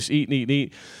just eat and eat and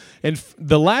eat. And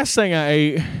the last thing I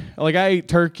ate, like I ate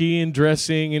turkey and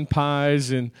dressing and pies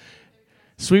and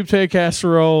sweet potato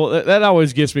casserole. That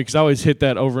always gets me because I always hit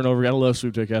that over and over again. I love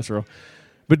sweet potato casserole.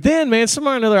 But then, man,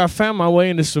 somehow or another, I found my way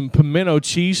into some pimento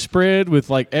cheese spread with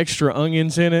like extra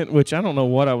onions in it, which I don't know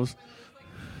what I was.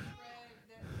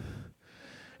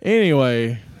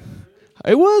 Anyway,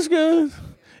 it was good.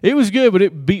 It was good, but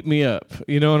it beat me up.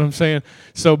 You know what I'm saying?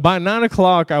 So by 9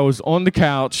 o'clock, I was on the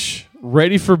couch,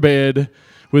 ready for bed,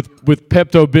 with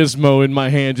Pepto-Bismol in my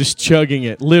hand, just chugging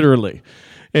it, literally.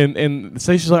 And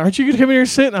Stacey's like, aren't you going to come here and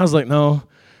sit? And I was like, no.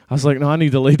 No, I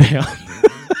need to lay down.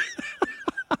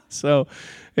 So,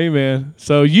 amen.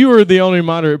 So you are the only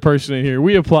moderate person in here.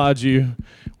 We applaud you.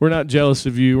 We're not jealous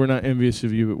of you. We're not envious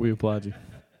of you, but we applaud you.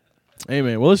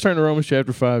 Amen. Well, let's turn to Romans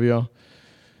chapter 5, y'all.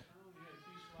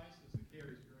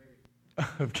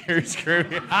 Of Gary's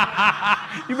gravy.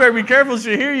 You better be careful.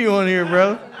 She'll hear you on here,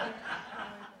 bro.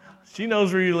 She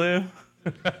knows where you live.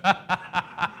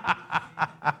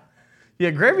 Yeah,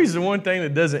 gravy's the one thing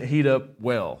that doesn't heat up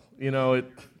well. You know,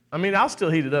 I'll still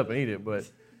heat it up and eat it, but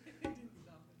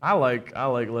I like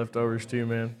leftovers too,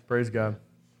 man. Praise God.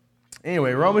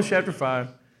 Anyway, Romans chapter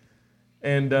 5,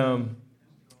 and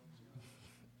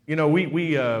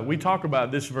we talk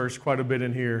about this verse quite a bit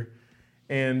in here,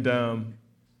 and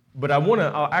but I want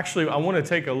to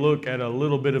take a look at a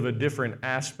little bit of a different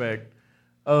aspect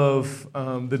of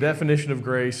the definition of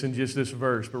grace in just this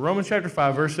verse. But Romans chapter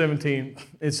 5, verse 17,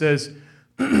 it says,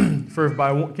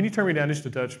 can you turn me down just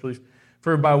a touch, please?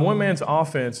 For by one man's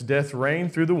offense death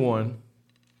reigned through the one,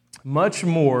 much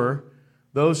more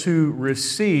those who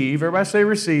receive, everybody say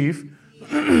receive.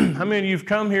 How many of you've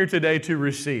come here today to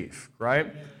receive,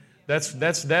 right? That's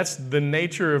the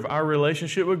nature of our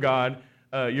relationship with God.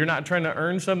 You're not trying to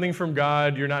earn something from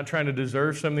God. You're not trying to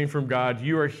deserve something from God.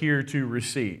 You are here to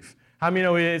receive. How many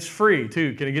know it's free,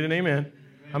 too? Can I get an amen?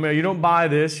 I mean, you don't buy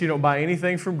this. You don't buy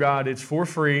anything from God. It's for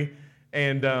free.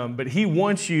 And but He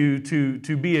wants you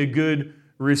to be a good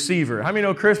receiver. How many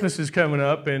know Christmas is coming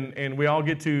up and we all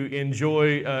get to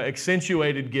enjoy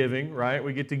accentuated giving, right?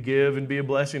 We get to give and be a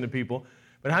blessing to people.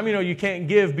 But how many know you can't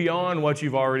give beyond what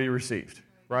you've already received,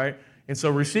 right? And so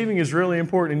receiving is really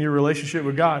important in your relationship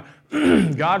with God.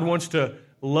 God wants to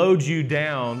load you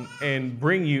down and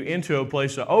bring you into a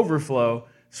place of overflow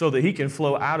so that He can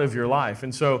flow out of your life.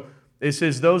 And so it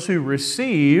says, those who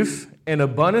receive an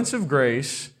abundance of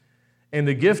grace and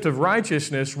the gift of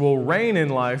righteousness will reign in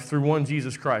life through one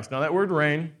Jesus Christ. Now that word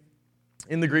reign,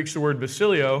 in the Greek is the word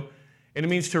basilio, and it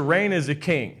means to reign as a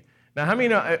king. Now how many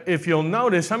know, if you'll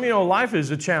notice, how many know life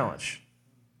is a challenge?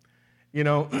 You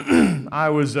know,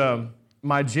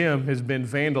 my gym has been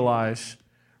vandalized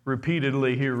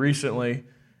repeatedly here recently.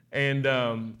 And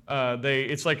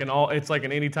it's like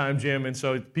an anytime gym, and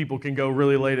so people can go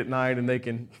really late at night, and they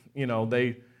can,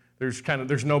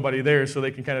 there's nobody there, so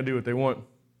they can kind of do what they want.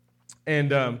 And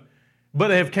but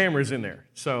they have cameras in there,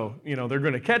 so they're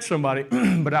going to catch somebody.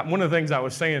 But one of the things I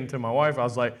was saying to my wife, I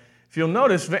was like, if you'll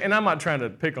notice, and I'm not trying to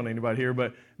pick on anybody here,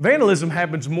 but vandalism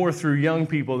happens more through young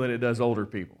people than it does older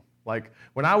people. Like,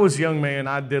 when I was a young man,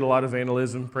 I did a lot of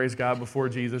vandalism, praise God, before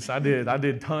Jesus. I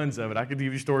did tons of it. I could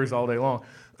give you stories all day long.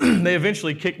 They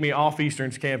eventually kicked me off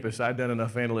Eastern's campus. I'd done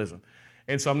enough vandalism.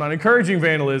 And so I'm not encouraging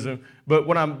vandalism, but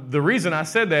the reason I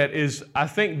said that is I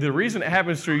think the reason it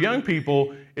happens through young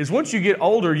people is once you get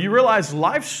older, you realize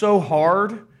life's so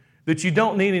hard that you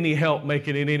don't need any help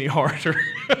making it any harder.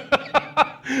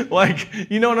 Like,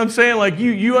 you know what I'm saying? Like,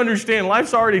 you understand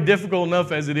life's already difficult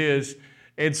enough as it is.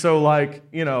 And so,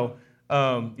 you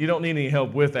don't need any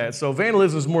help with that. So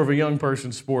vandalism is more of a young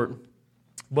person's sport.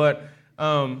 But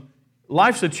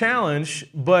life's a challenge,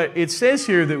 but it says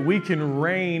here that we can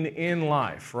reign in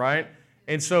life, right?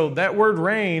 And so that word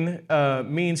reign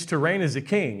means to reign as a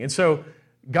king. And so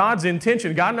God's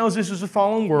intention, God knows this is a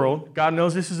fallen world. God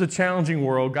knows this is a challenging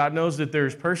world. God knows that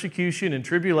there's persecution and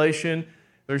tribulation.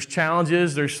 There's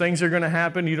challenges. There's things that are going to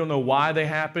happen. You don't know why they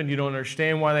happen. You don't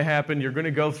understand why they happen. You're going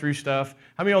to go through stuff.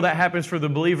 How many know that happens for the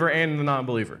believer and the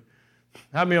non-believer?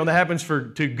 How many know that happens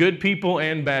to good people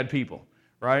and bad people,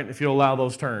 right? If you allow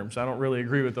those terms. I don't really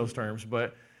agree with those terms.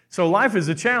 But so life is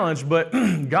a challenge, but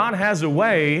God has a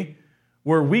way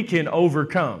where we can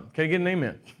overcome. Can I get an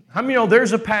amen? How many know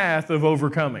there's a path of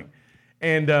overcoming?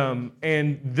 And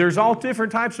there's all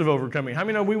different types of overcoming. How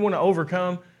many know we want to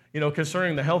overcome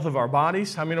concerning the health of our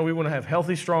bodies? How many know we want to have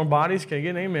healthy, strong bodies? Can you get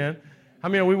an amen? How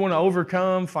many know we want to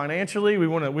overcome financially? We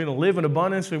want to live in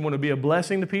abundance. We want to be a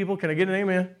blessing to people. Can I get an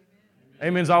amen?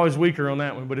 Amen's always weaker on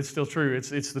that one, but it's still true.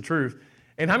 It's the truth.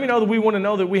 And how many know that we want to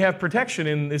know that we have protection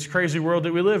in this crazy world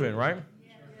that we live in, right?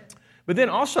 But then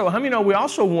also, how many know we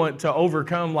also want to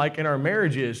overcome, like in our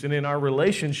marriages and in our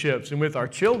relationships and with our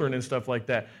children and stuff like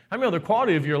that? How many know the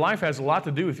quality of your life has a lot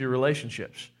to do with your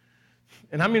relationships?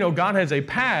 And how many know God has a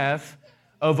path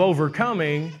of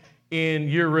overcoming in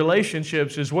your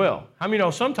relationships as well? How many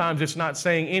know sometimes it's not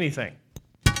saying anything?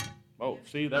 Oh,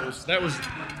 see, that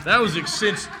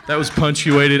was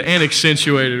punctuated and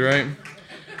accentuated, right?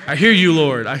 I hear you,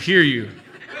 Lord. I hear you.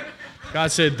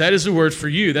 God said, that is the word for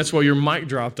you. That's why your mic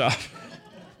dropped off.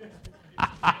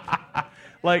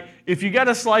 Like, if you got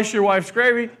to slice your wife's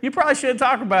gravy, you probably shouldn't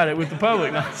talk about it with the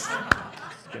public. No,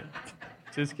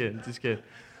 just kidding.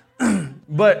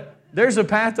 But there's a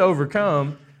path to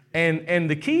overcome, and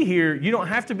the key here, you don't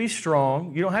have to be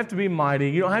strong, you don't have to be mighty,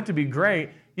 you don't have to be great,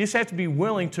 you just have to be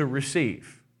willing to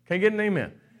receive. Can I get an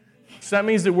amen? So that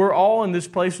means that we're all in this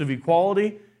place of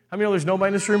equality. I mean, there's nobody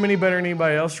in this room any better than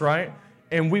anybody else, right?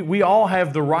 And we all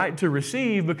have the right to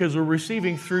receive because we're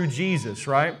receiving through Jesus,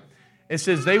 right? It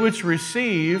says, they which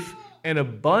receive an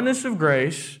abundance of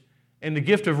grace and the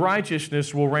gift of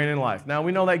righteousness will reign in life. Now,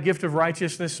 we know that gift of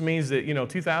righteousness means that,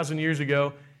 2,000 years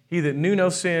ago, he that knew no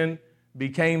sin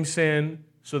became sin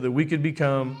so that we could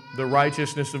become the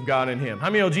righteousness of God in him. How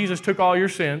many know Jesus took all your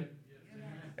sin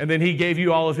and then he gave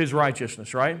you all of his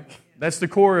righteousness, right? That's the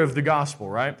core of the gospel,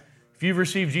 right? If you've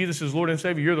received Jesus as Lord and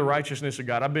Savior, you're the righteousness of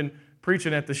God. I've been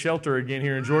preaching at the shelter again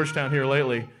here in Georgetown here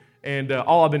lately, and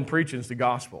all I've been preaching is the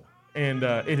gospel. And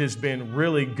it has been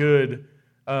really good,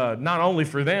 not only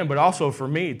for them, but also for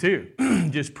me too.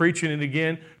 Just preaching it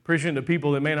again, preaching to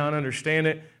people that may not understand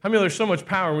it. I mean, there's so much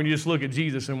power when you just look at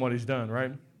Jesus and what he's done,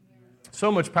 right?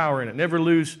 So much power in it. Never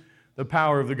lose the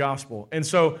power of the gospel. And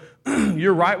so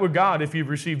you're right with God if you've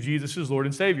received Jesus as Lord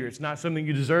and Savior. It's not something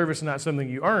you deserve. It's not something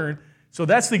you earn. So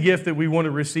that's the gift that we want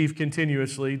to receive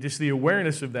continuously, just the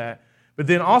awareness of that. But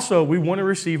then also we want to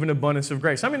receive an abundance of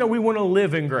grace. How many know we want to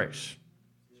live in grace?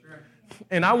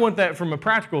 And I want that from a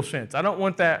practical sense. I don't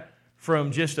want that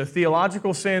from just a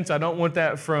theological sense. I don't want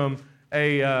that from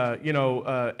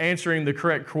answering the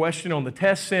correct question on the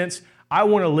test sense. I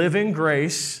want to live in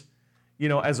grace,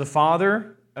 as a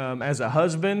father, as a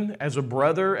husband, as a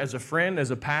brother, as a friend,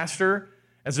 as a pastor,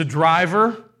 as a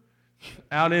driver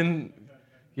out in...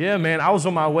 Yeah, man, I was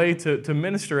on my way to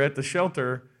minister at the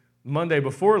shelter Monday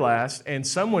before last, and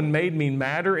someone made me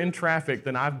madder in traffic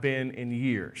than I've been in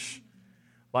years.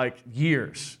 Like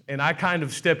years. And I kind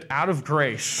of stepped out of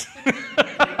grace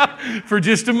for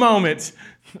just a moment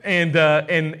and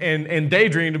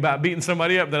daydreamed about beating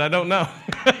somebody up that I don't know.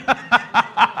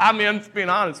 I mean, I'm just being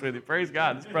honest with you. Praise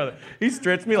God, this brother. He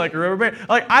stretched me like a rubber band.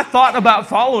 Like, I thought about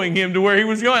following him to where he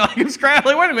was going. Like, it's crazy.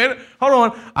 Like, wait a minute. Hold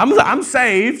on. I'm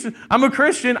saved. I'm a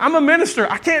Christian. I'm a minister.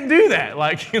 I can't do that.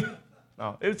 Like,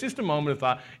 no, it was just a moment of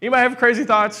thought. Anybody have crazy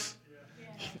thoughts?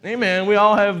 Yeah. Amen. We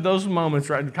all have those moments,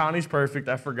 right? Connie's perfect.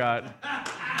 I forgot.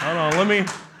 Hold on.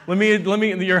 Let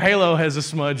me. Your halo has a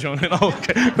smudge on it.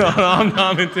 Okay. No,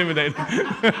 I'm intimidated.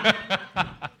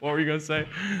 What were you going to say?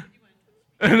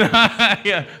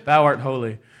 Yeah, thou art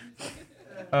holy.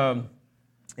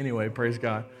 Anyway, praise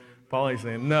God. Paul ain't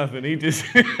saying nothing. He just,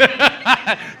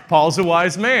 Paul's a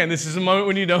wise man. This is a moment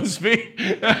when you don't speak.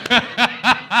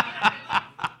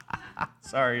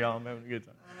 Sorry, y'all. I'm having a good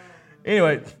time.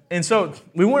 Anyway, and so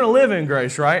we want to live in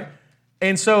grace, right?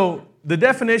 And so the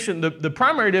definition, the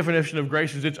primary definition of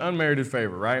grace is it's unmerited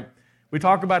favor, right? We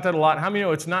talk about that a lot. How many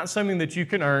know it's not something that you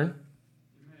can earn?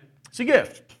 It's a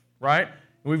gift, right?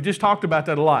 We've just talked about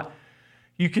that a lot.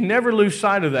 You can never lose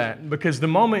sight of that because the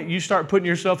moment you start putting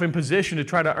yourself in position to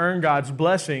try to earn God's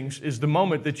blessings is the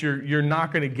moment that you're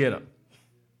not going to get them,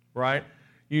 right?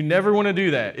 You never want to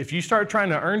do that. If you start trying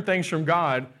to earn things from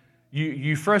God,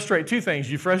 you frustrate two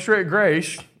things. You frustrate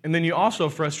grace, and then you also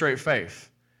frustrate faith.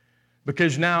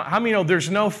 Because now, how many know there's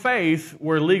no faith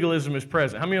where legalism is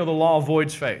present? How many know the law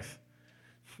avoids faith?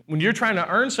 When you're trying to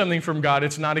earn something from God,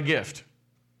 it's not a gift.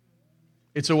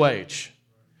 It's a wage.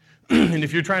 And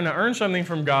if you're trying to earn something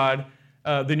from God,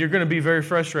 then you're going to be very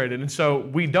frustrated. And so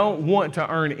we don't want to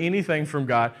earn anything from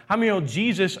God. How many know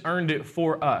Jesus earned it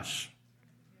for us?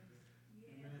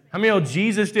 How many know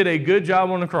Jesus did a good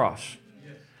job on the cross?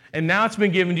 And now it's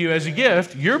been given to you as a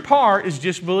gift. Your part is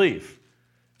just believe.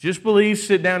 Just believe,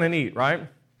 sit down and eat, right?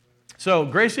 So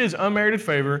grace is unmerited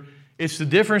favor. It's the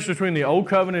difference between the old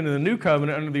covenant and the new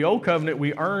covenant. Under the old covenant,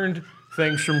 we earned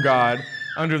things from God.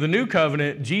 Under the new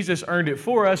covenant, Jesus earned it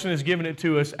for us and has given it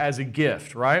to us as a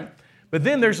gift, right? But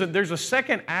then there's a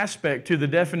second aspect to the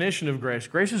definition of grace.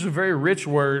 Grace is a very rich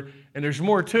word, and there's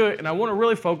more to it, and I want to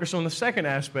really focus on the second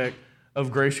aspect of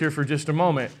grace here for just a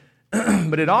moment.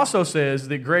 But it also says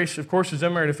that grace, of course, is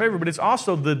unmerited favor, but it's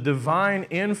also the divine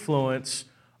influence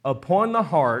upon the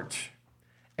heart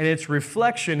and its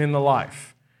reflection in the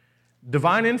life.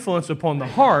 Divine influence upon the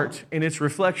heart and its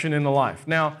reflection in the life.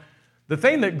 Now, the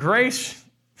thing that grace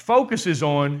focuses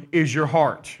on is your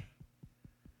heart.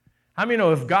 How many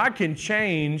know if God can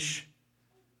change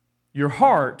your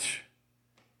heart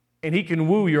and He can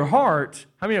woo your heart,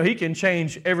 how many know He can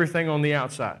change everything on the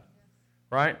outside?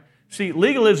 Right? See,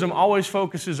 legalism always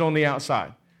focuses on the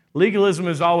outside. Legalism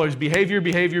is always behavior,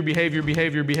 behavior, behavior,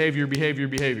 behavior, behavior, behavior,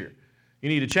 behavior. You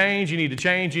need to change, you need to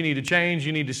change, you need to change,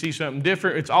 you need to see something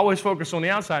different. It's always focused on the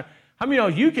outside. How many know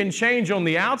you can change on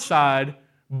the outside,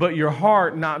 but your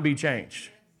heart not be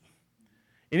changed?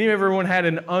 Any of everyone had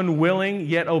an unwilling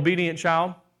yet obedient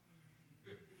child?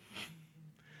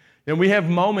 And we have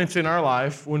moments in our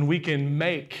life when we can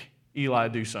make Eli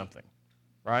do something,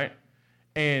 right?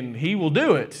 And he will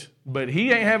do it, but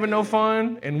he ain't having no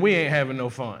fun, and we ain't having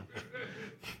no fun.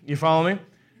 You follow me?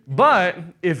 But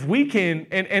if we can,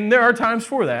 and there are times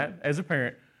for that as a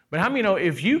parent, but how many know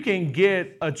if you can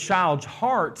get a child's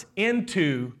heart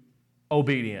into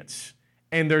obedience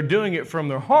and they're doing it from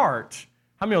their heart,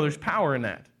 how many know there's power in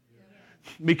that?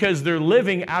 Because they're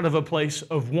living out of a place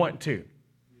of want to.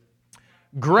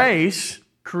 Grace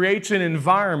creates an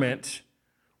environment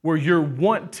where your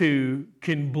want to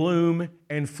can bloom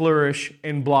and flourish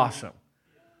and blossom.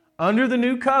 Under the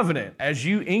new covenant, as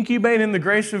you incubate in the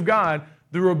grace of God,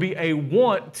 there will be a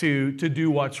want to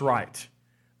do what's right.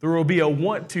 There will be a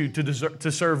want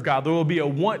to serve God. There will be a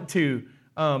want to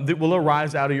that will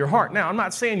arise out of your heart. Now, I'm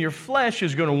not saying your flesh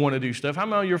is going to want to do stuff. How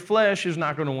many of your flesh is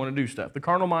not going to want to do stuff? The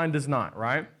carnal mind does not,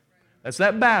 right? That's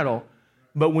that battle.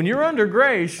 But when you're under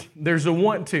grace, there's a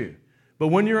want to. But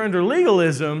when you're under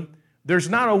legalism, there's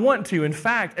not a want to. In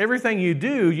fact, everything you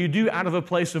do out of a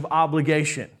place of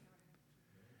obligation.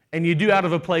 And you do out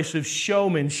of a place of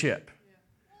showmanship.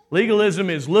 Legalism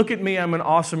is, look at me, I'm an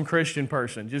awesome Christian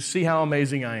person. Just see how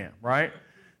amazing I am, right?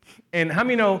 And how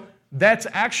many know that's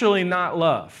actually not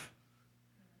love?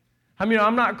 How many know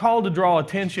I'm not called to draw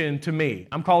attention to me.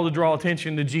 I'm called to draw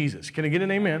attention to Jesus. Can I get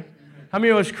an amen? How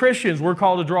many of us Christians, we're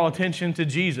called to draw attention to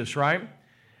Jesus, right?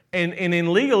 And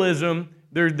in legalism,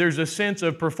 there's a sense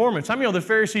of performance. How many of the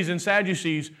Pharisees and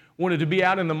Sadducees wanted to be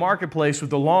out in the marketplace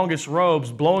with the longest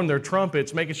robes, blowing their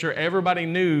trumpets, making sure everybody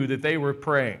knew that they were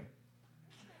praying?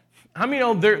 How many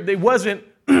know they wasn't?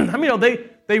 How many know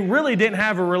they really didn't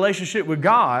have a relationship with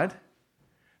God?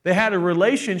 They had a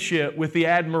relationship with the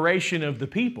admiration of the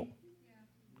people.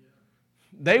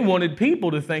 They wanted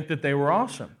people to think that they were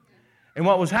awesome. And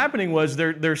what was happening was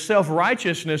their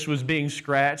self-righteousness was being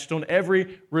scratched on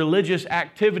every religious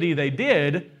activity they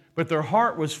did, but their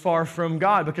heart was far from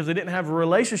God because they didn't have a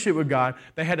relationship with God.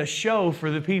 They had a show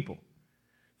for the people.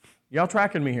 Y'all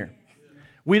tracking me here?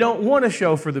 We don't want a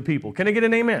show for the people. Can I get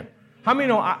an amen? How many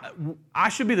know I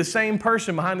should be the same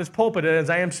person behind this pulpit as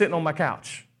I am sitting on my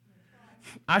couch?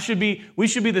 We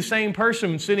should be the same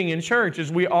person sitting in church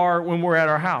as we are when we're at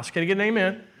our house. Can I get an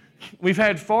amen? We've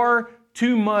had far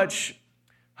too much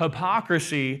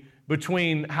hypocrisy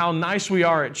between how nice we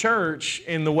are at church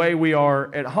and the way we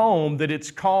are at home that it's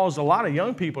caused a lot of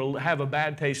young people to have a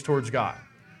bad taste towards God.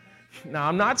 Now,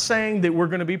 I'm not saying that we're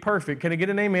going to be perfect. Can I get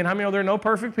an amen? How many know there are no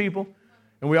perfect people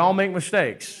and we all make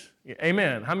mistakes?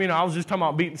 Amen. How many know I was just talking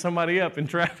about beating somebody up in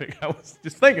traffic? I was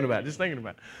just thinking about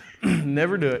it.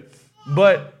 Never do it.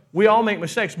 But we all make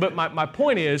mistakes. But my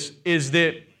point is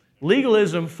that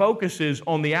legalism focuses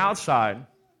on the outside.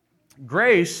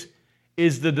 Grace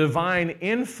is the divine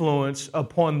influence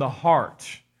upon the heart.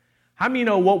 How many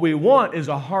know what we want is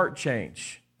a heart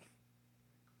change?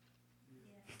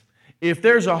 If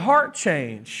there's a heart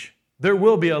change, there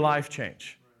will be a life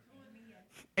change.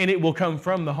 And it will come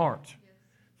from the heart.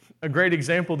 A great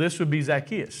example of this would be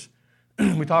Zacchaeus.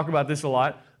 We talk about this a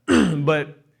lot.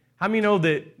 But how many know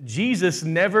that Jesus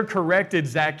never corrected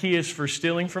Zacchaeus for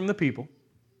stealing from the people?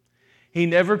 He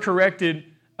never corrected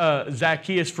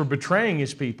Zacchaeus for betraying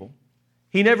his people.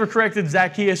 He never corrected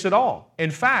Zacchaeus at all.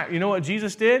 In fact, you know what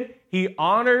Jesus did? He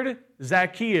honored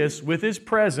Zacchaeus with his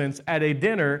presence at a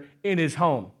dinner in his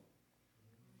home.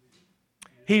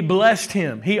 He blessed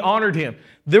him. He honored him.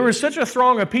 There was such a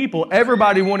throng of people,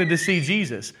 everybody wanted to see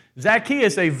Jesus.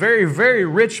 Zacchaeus, a very, very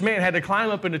rich man, had to climb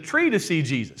up in a tree to see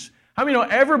Jesus. How many know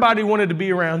everybody wanted to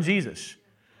be around Jesus?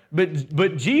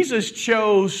 But Jesus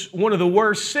chose one of the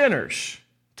worst sinners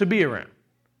to be around.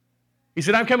 He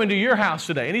said, I'm coming to your house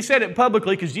today. And he said it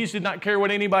publicly because Jesus did not care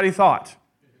what anybody thought.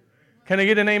 Can I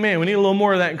get an amen? We need a little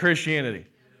more of that in Christianity.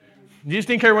 Jesus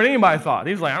didn't care what anybody thought.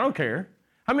 He was like, I don't care.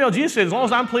 How many know Jesus said, as long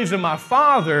as I'm pleasing my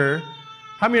Father,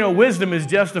 how many know wisdom is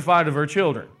justified of her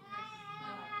children?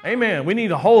 Amen. We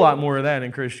need a whole lot more of that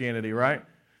in Christianity, right?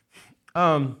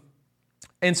 And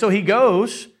so he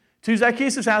goes to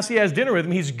Zacchaeus' house. He has dinner with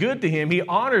him. He's good to him. He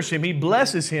honors him. He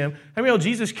blesses him. I mean,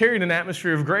 Jesus carried an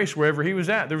atmosphere of grace wherever he was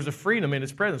at. There was a freedom in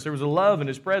his presence. There was a love in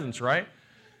his presence, right?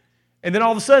 And then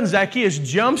all of a sudden, Zacchaeus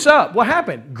jumps up. What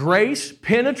happened? Grace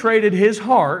penetrated his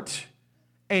heart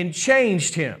and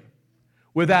changed him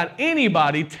without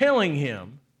anybody telling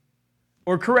him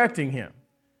or correcting him.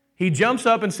 He jumps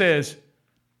up and says,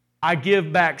 I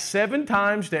give back 7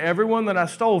 times to everyone that I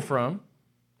stole from,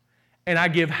 and I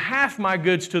give half my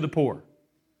goods to the poor.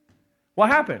 What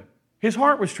happened? His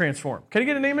heart was transformed. Can I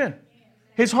get an amen?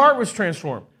 His heart was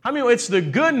transformed. I mean, it's the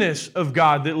goodness of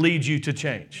God that leads you to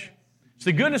change. It's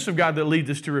the goodness of God that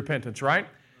leads us to repentance, right?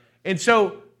 And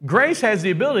so grace has the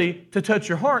ability to touch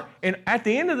your heart. And at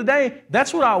the end of the day,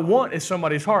 that's what I want is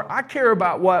somebody's heart. I care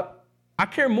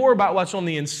more about what's on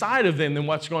the inside of them than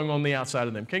what's going on the outside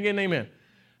of them. Can I get an amen?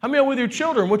 I mean, with your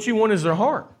children, what you want is their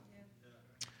heart.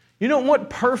 You don't want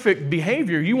perfect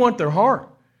behavior. You want their heart.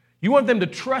 You want them to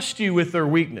trust you with their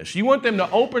weakness. You want them to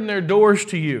open their doors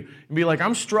to you and be like,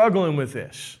 I'm struggling with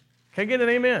this. Can I get an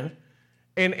amen?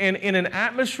 And in an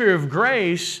atmosphere of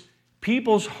grace,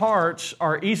 people's hearts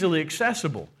are easily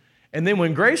accessible. And then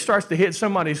when grace starts to hit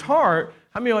somebody's heart,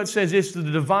 how many know it says it's the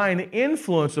divine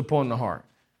influence upon the heart?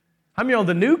 How many know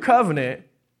the new covenant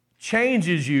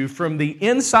changes you from the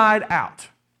inside out?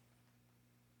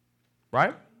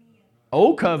 Right?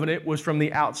 Old covenant was from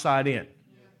the outside in.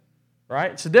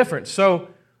 Right? It's a difference. So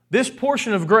this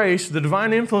portion of grace, the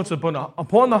divine influence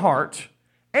upon the heart,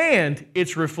 and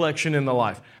its reflection in the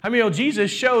life. How many know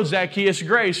Jesus showed Zacchaeus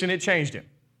grace and it changed him?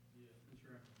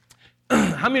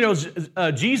 How many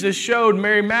know Jesus showed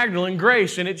Mary Magdalene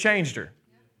grace and it changed her?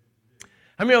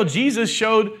 How many know Jesus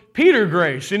showed Peter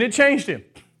grace and it changed him?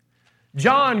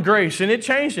 John grace and it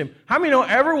changed him. How many know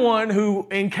everyone who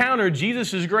encountered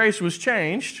Jesus' grace was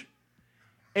changed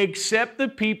except the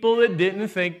people that didn't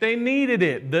think they needed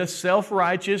it, the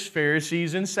self-righteous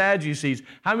Pharisees and Sadducees?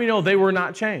 How many know they were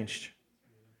not changed?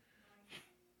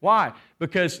 Why?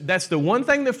 Because that's the one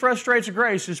thing that frustrates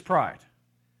grace is pride.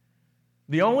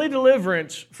 The only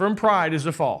deliverance from pride is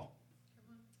a fall.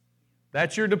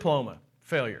 That's your diploma,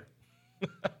 failure.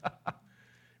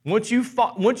 Once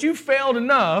you've failed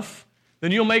enough,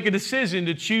 then you'll make a decision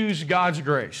to choose God's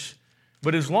grace.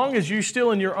 But as long as you're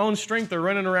still in your own strength or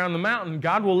running around the mountain,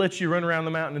 God will let you run around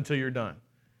the mountain until you're done.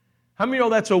 How many know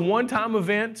that's a one-time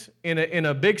event in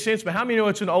a big sense, but how many know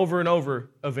it's an over and over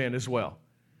event as well?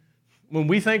 When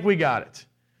we think we got it,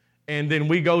 and then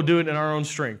we go do it in our own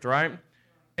strength, right?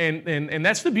 And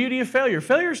that's the beauty of failure.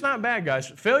 Failure is not bad, guys.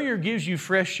 Failure gives you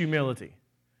fresh humility.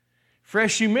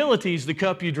 Fresh humility is the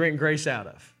cup you drink grace out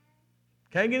of.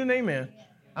 Can I get an amen?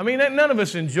 I mean, none of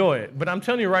us enjoy it, but I'm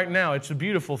telling you right now, it's a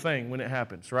beautiful thing when it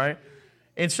happens, right?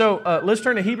 And so let's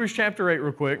turn to Hebrews chapter 8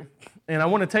 real quick, and I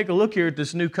want to take a look here at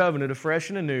this new covenant, afresh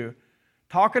and anew,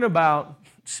 talking about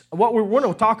what we want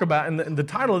to talk about, and the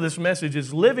title of this message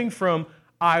is Living from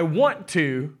I Want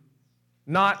To,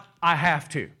 Not I Have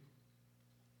To.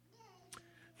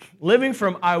 Living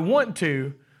from I want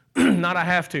to, not I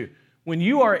have to. When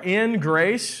you are in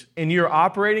grace and you're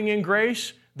operating in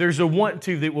grace, there's a want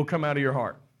to that will come out of your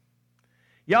heart.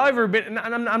 Y'all ever been,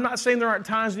 and I'm not saying there aren't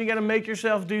times when you got to make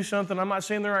yourself do something. I'm not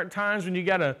saying there aren't times when you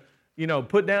got to,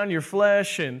 put down your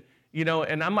flesh and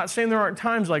I'm not saying there aren't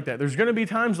times like that. There's going to be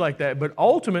times like that. But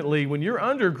ultimately, when you're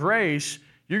under grace,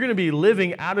 you're going to be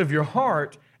living out of your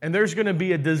heart and there's going to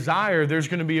be a desire, there's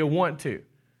going to be a want to.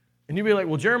 And you'll be like,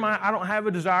 well, Jeremiah, I don't have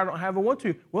a desire, I don't have a want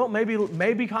to. Well,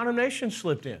 maybe condemnation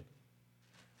slipped in.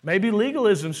 Maybe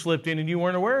legalism slipped in and you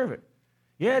weren't aware of it.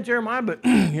 Yeah, Jeremiah, but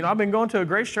I've been going to a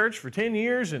grace church for 10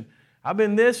 years and I've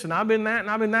been this and I've been that and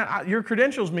I've been that. Your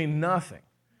credentials mean nothing.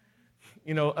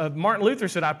 Martin Luther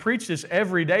said, I preach this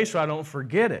every day so I don't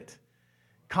forget it.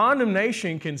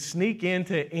 Condemnation can sneak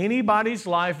into anybody's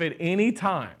life at any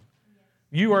time.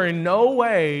 You are in no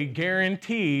way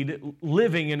guaranteed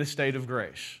living in a state of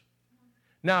grace.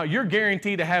 Now, you're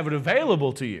guaranteed to have it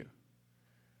available to you.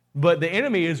 But the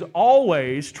enemy is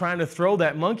always trying to throw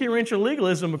that monkey wrench of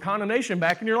legalism of condemnation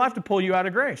back in your life to pull you out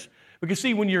of grace. Because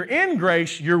see, when you're in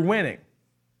grace, you're winning.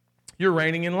 You're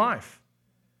reigning in life.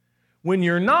 When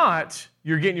you're not,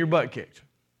 you're getting your butt kicked.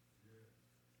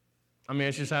 I mean,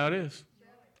 it's just how it is.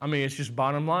 I mean, it's just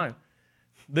bottom line.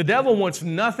 The devil wants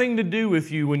nothing to do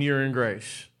with you when you're in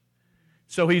grace.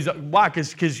 So why?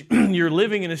 Because you're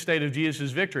living in a state of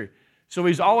Jesus' victory. So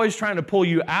he's always trying to pull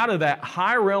you out of that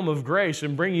high realm of grace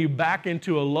and bring you back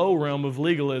into a low realm of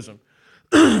legalism.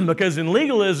 Because in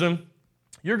legalism,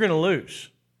 you're going to lose.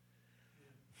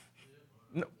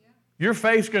 Your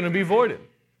faith's going to be voided.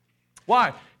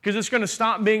 Why? Because it's going to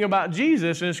stop being about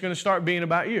Jesus and it's going to start being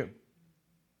about you.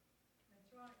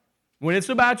 When it's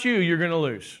about you, you're going to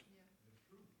lose.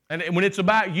 And when it's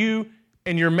about you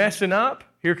and you're messing up,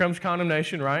 here comes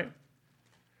condemnation, right?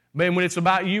 But when it's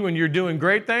about you and you're doing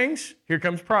great things, here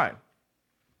comes pride.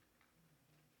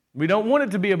 We don't want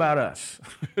it to be about us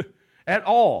at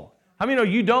all. How many know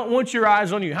you don't want your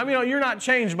eyes on you? How many know you're not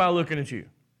changed by looking at you?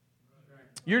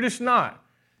 You're just not.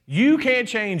 You can't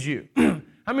change you.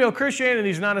 How many know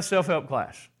Christianity is not a self-help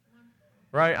class?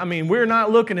 Right? I mean, we're not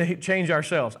looking to change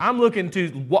ourselves. I'm looking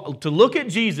to look at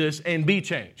Jesus and be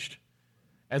changed.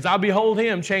 As I behold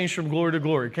Him, changed from glory to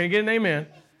glory. Can you get an amen?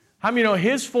 How many know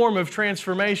His form of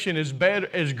transformation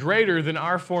is greater than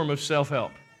our form of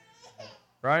self-help?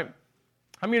 Right?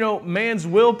 How many know man's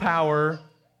willpower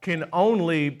can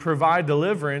only provide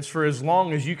deliverance for as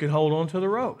long as you can hold on to the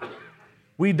rope?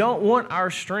 We don't want our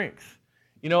strength.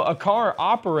 You know, a car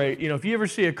if you ever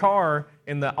see a car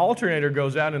and the alternator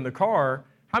goes out in the car,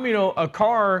 how many know a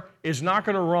car is not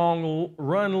going to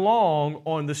run long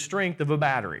on the strength of a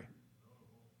battery?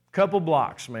 Couple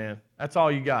blocks, man. That's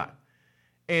all you got.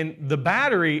 And the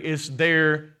battery is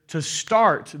there to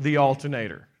start the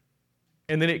alternator.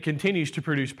 And then it continues to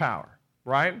produce power,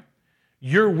 right?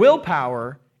 Your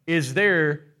willpower is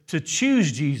there to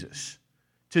choose Jesus,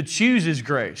 to choose His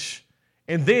grace.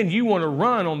 And then you want to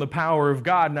run on the power of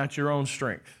God, not your own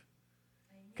strength.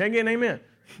 Can I get an amen?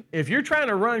 If you're trying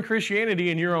to run Christianity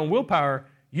in your own willpower,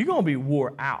 you're going to be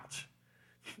wore out.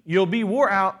 You'll be wore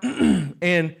out,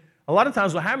 and a lot of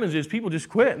times what happens is people just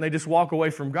quit and they just walk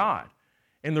away from God.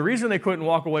 And the reason they quit and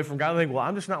walk away from God, they think, well,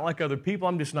 I'm just not like other people.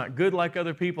 I'm just not good like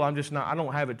other people. I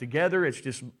don't have it together. It's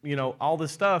just, all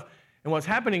this stuff. And what's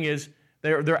happening is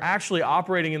they're actually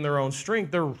operating in their own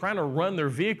strength. They're trying to run their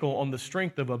vehicle on the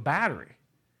strength of a battery.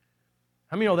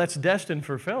 How many know that's destined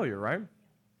for failure, right?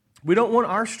 We don't want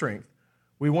our strength.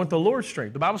 We want the Lord's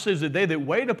strength. The Bible says that they that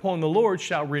wait upon the Lord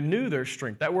shall renew their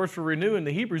strength. That word for renew in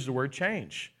the Hebrew is the word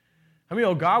change. How many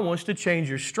know God wants to change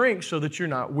your strength so that you're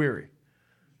not weary?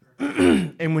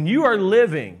 And when you are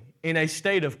living in a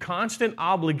state of constant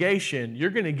obligation, you're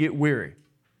going to get weary.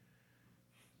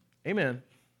 Amen.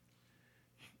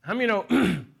 How many know,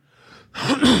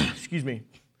 excuse me,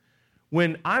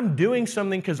 when I'm doing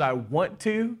something because I want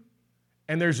to,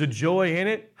 and there's a joy in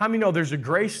it, how many know there's a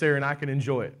grace there and I can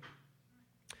enjoy it?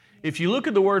 If you look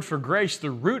at the word for grace,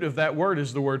 the root of that word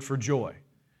is the word for joy.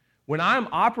 When I'm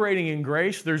operating in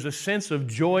grace, there's a sense of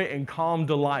joy and calm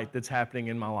delight that's happening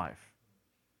in my life.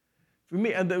 For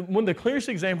me, one of the clearest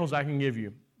examples I can give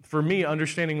you, for me,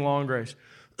 understanding law and grace,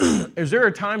 is there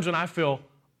are times when I feel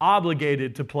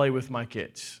obligated to play with my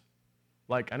kids.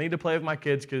 Like, I need to play with my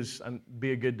kids because I'm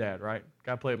be a good dad, right?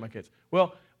 Got to play with my kids.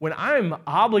 Well, when I'm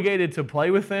obligated to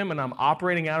play with them and I'm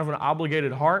operating out of an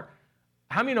obligated heart,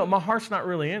 how many know my heart's not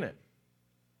really in it?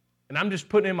 And I'm just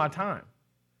putting in my time.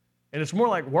 And it's more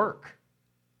like work.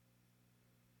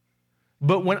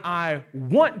 But when I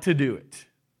want to do it,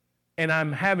 and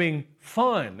I'm having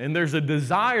fun, and there's a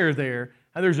desire there,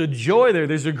 and there's a joy there,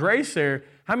 there's a grace there,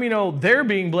 how many know they're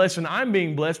being blessed and I'm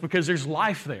being blessed because there's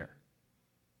life there?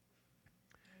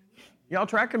 Y'all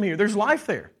track them here. There's life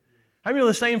there. How many know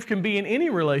the same can be in any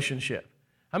relationship?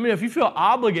 I mean, if you feel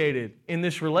obligated in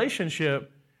this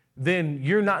relationship, then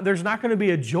there's not going to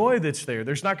be a joy that's there.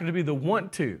 There's not going to be the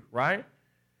want to, right?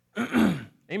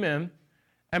 Amen.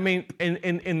 I mean,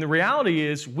 and the reality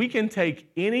is we can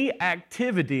take any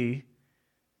activity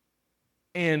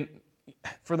and,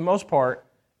 for the most part,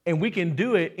 and we can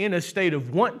do it in a state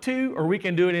of want to, or we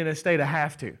can do it in a state of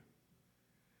have to.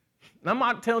 And I'm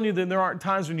not telling you that there aren't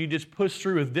times when you just push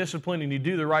through with discipline and you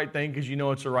do the right thing because you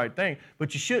know it's the right thing,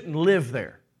 but you shouldn't live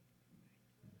there.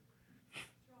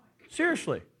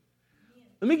 Seriously.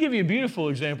 Let me give you a beautiful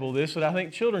example of this that I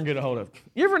think children get a hold of.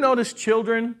 You ever notice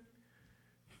children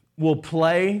will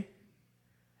play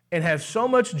and have so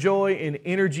much joy and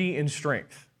energy and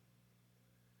strength?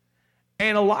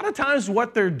 And a lot of times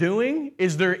what they're doing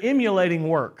is they're emulating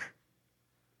work.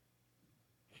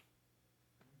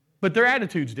 But their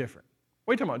attitude's different.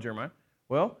 What are you talking about, Jeremiah?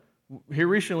 Well, here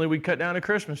recently we cut down a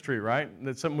Christmas tree, right?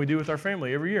 That's something we do with our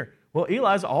family every year. Well,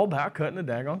 Eli's all about cutting the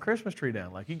daggone Christmas tree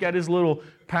down. Like, he got his little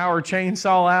power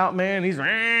chainsaw out, man. He's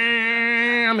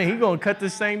going to cut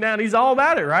this thing down. He's all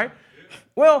about it, right?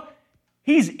 Well,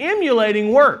 he's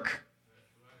emulating work,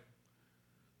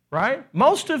 right?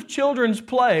 Most of children's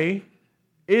play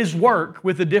is work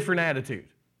with a different attitude.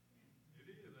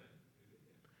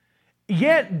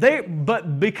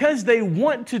 But because they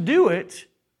want to do it,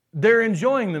 they're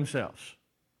enjoying themselves.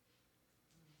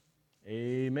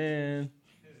 Amen.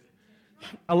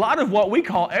 A lot of what we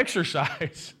call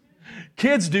exercise,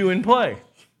 kids do in play.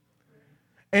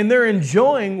 And they're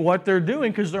enjoying what they're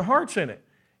doing because their heart's in it.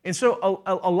 And so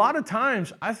a lot of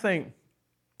times I think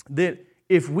that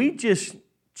if we just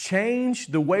change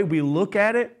the way we look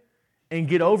at it and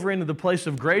get over into the place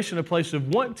of grace and a place of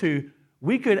want to,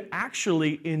 we could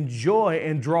actually enjoy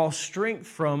and draw strength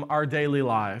from our daily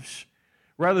lives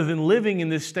rather than living in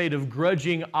this state of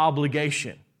grudging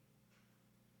obligation.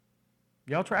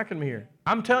 Y'all tracking me here?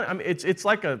 I'm telling you,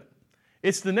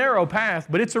 it's the narrow path,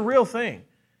 but it's a real thing.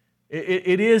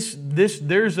 It is this.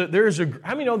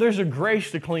 How many know there's a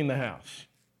grace to clean the house?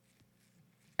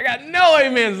 I got no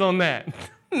amens on that.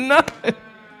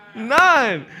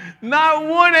 None. Not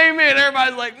one amen.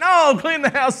 Everybody's like, no, clean the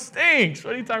house stinks.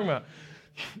 What are you talking about?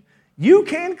 You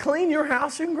can clean your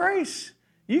house in grace.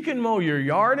 You can mow your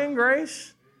yard in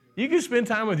grace. You can spend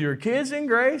time with your kids in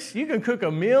grace. You can cook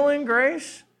a meal in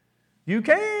grace. You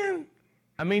can.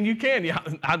 I mean, you can.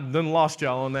 I done lost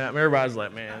y'all on that. Everybody's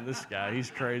like, man, this guy,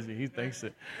 he's crazy. He thinks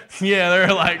it. Yeah,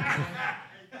 they're like,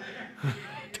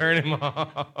 turn him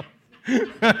off.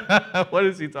 What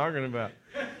is he talking about?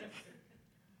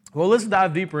 Well, let's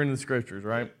dive deeper into the scriptures,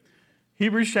 right?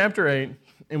 Hebrews chapter 8,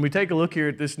 and we take a look here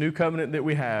at this new covenant that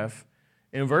we have.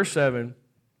 In verse 7,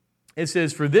 it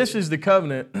says, "For this is the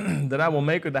covenant that I will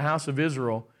make with the house of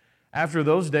Israel after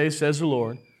those days, says the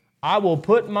Lord. I will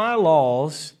put my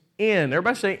laws in."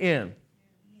 Everybody say in.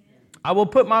 "I will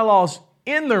put my laws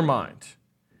in their mind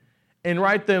and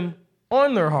write them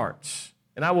on their hearts.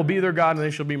 And I will be their God and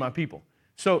they shall be my people."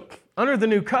 So under the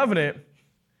new covenant,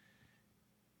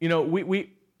 you know,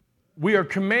 we are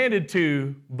commanded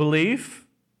to believe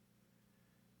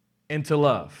and to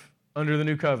love under the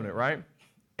new covenant, right?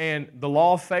 And the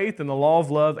law of faith and the law of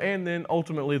love, and then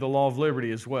ultimately the law of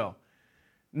liberty as well.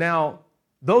 Now,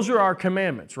 those are our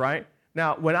commandments, right?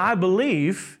 Now, when I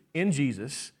believe in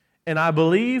Jesus, and I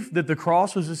believe that the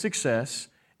cross was a success,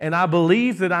 and I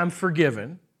believe that I'm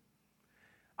forgiven,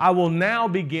 I will now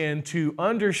begin to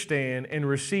understand and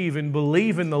receive and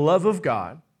believe in the love of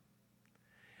God.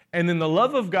 And then the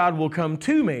love of God will come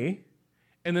to me,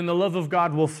 and then the love of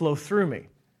God will flow through me.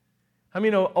 How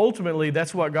many know ultimately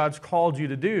that's what God's called you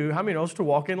to do? How many know it's to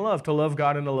walk in love, to love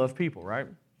God and to love people, right?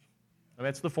 And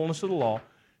that's the fullness of the law.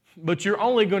 But you're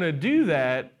only going to do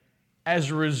that as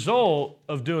a result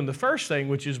of doing the first thing,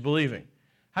 which is believing.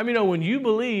 How many know when you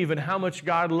believe in how much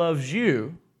God loves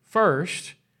you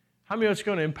first, how many know it's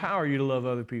going to empower you to love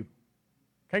other people?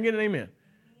 Can I get an amen?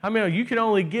 How many know you can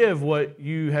only give what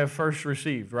you have first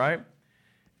received, right?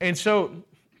 And so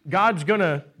God's going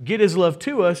to get His love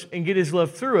to us and get His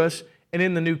love through us. And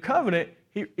in the new covenant,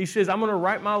 He says, I'm going to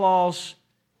write my laws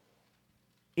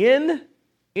in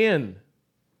and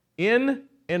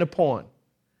upon.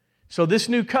 So this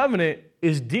new covenant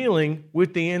is dealing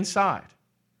with the inside,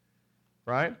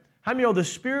 right? How many know the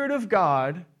Spirit of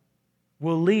God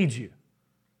will lead you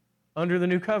under the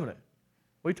new covenant?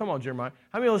 What are you talking about, Jeremiah?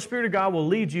 How many know the Spirit of God will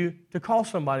lead you to call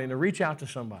somebody and to reach out to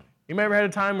somebody? You ever had a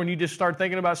time when you just start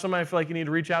thinking about somebody and feel like you need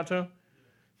to reach out to them?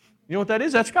 You know what that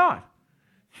is? That's God.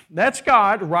 That's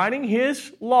God writing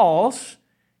His laws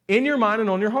in your mind and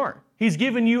on your heart. He's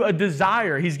given you a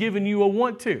desire. He's given you a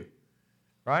want to,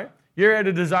 right? You ever had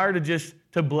a desire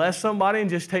to bless somebody and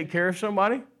just take care of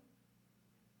somebody,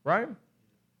 right?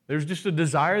 There's just a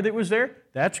desire that was there.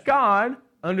 That's God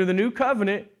under the new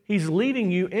covenant. He's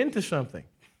leading you into something,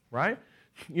 right?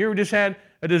 You ever just had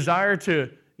a desire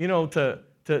to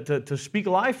speak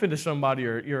life into somebody,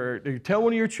 or tell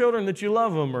one of your children that you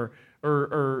love them, or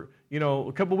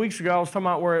a couple of weeks ago I was talking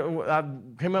about where I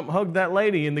came up and hugged that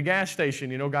lady in the gas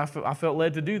station. I felt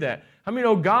led to do that. How many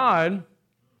know God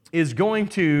is going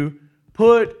to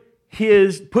put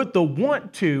the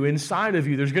want to inside of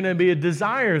you? There's going to be a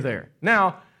desire there.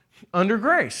 Now, under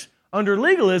grace, under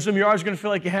legalism, you're always going to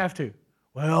feel like you have to.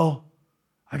 Well,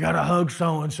 I got to hug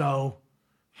so-and-so.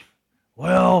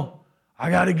 Well, I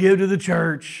got to give to the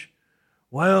church.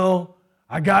 Well,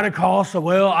 I got to call,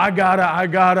 I got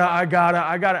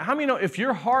to. How many know if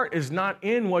your heart is not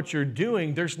in what you're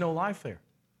doing, there's no life there?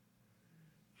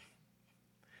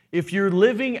 If you're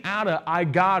living out of I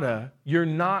gotta, you're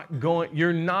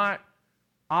not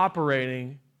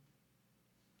operating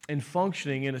and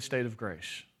functioning in a state of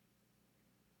grace.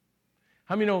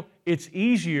 How many know it's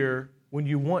easier when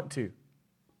you want to?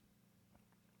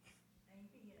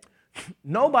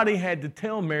 Nobody had to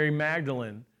tell Mary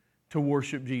Magdalene to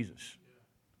worship Jesus.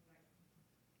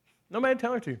 Nobody had to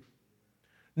tell her to.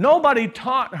 Nobody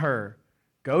taught her,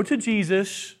 go to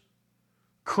Jesus,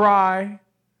 cry,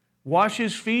 wash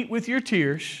His feet with your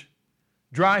tears,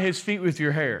 dry His feet with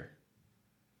your hair,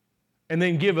 and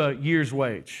then give a year's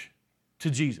wage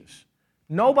to Jesus.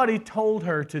 Nobody told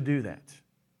her to do that,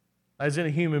 as in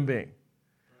a human being.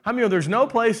 How many know there's no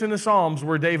place in the Psalms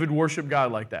where David worshiped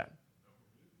God like that?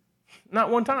 Not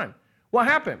one time. What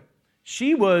happened?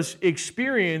 She was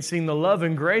experiencing the love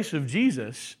and grace of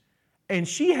Jesus, and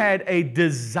she had a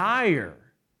desire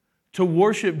to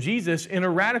worship Jesus in a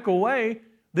radical way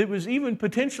that was even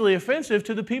potentially offensive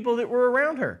to the people that were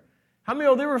around her. How many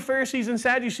know there were Pharisees and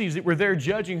Sadducees that were there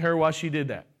judging her while she did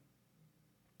that?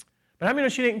 But how many know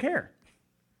she didn't care?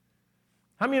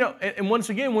 How many know, and once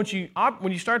again, when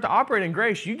you start to operate in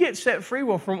grace, you get set free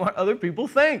from what other people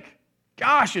think.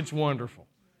 Gosh, it's wonderful.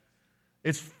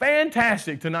 It's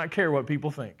fantastic to not care what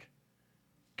people think.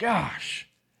 Gosh.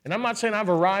 And I'm not saying I've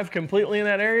arrived completely in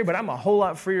that area, but I'm a whole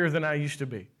lot freer than I used to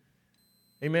be.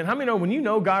 Amen. How many know when you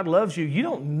know God loves you, you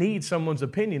don't need someone's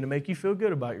opinion to make you feel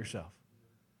good about yourself?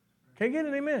 Can I get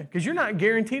an amen? Because you're not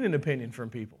guaranteed an opinion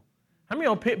from people. How many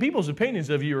know people's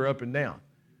opinions of you are up and down?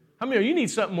 How many know you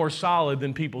need something more solid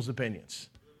than people's opinions?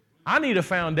 I need a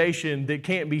foundation that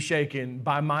can't be shaken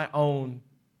by my own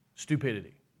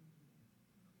stupidity.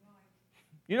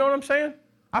 You know what I'm saying?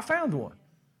 I found one.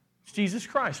 It's Jesus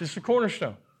Christ. It's the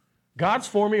cornerstone. God's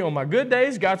for me on my good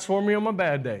days. God's for me on my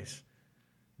bad days.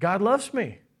 God loves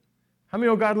me. How many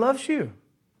know God loves you?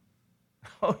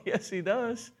 Oh, yes, He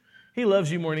does. He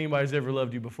loves you more than anybody's ever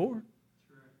loved you before.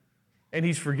 And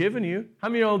He's forgiven you. How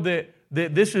many know that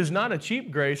this is not a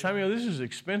cheap grace? How many know this is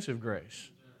expensive grace?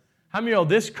 How many know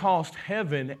this cost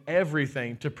heaven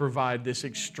everything to provide this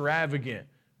extravagant,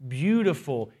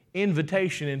 beautiful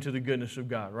invitation into the goodness of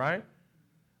God, right?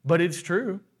 But it's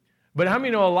true. But how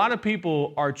many know a lot of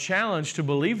people are challenged to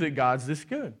believe that God's this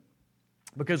good?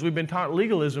 Because we've been taught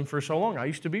legalism for so long. I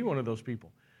used to be one of those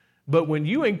people. But when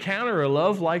you encounter a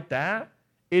love like that,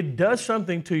 it does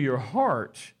something to your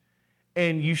heart,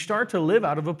 and you start to live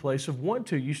out of a place of want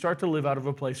to. You start to live out of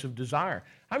a place of desire.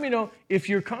 How many know if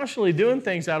you're constantly doing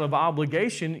things out of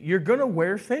obligation, you're going to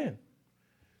wear thin?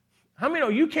 How many know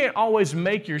you can't always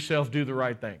make yourself do the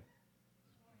right thing?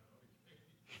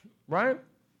 Right?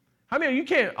 How many know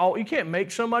you can't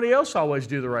make somebody else always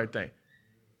do the right thing?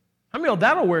 How many know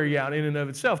that'll wear you out in and of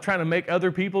itself, trying to make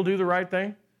other people do the right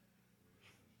thing?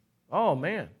 Oh,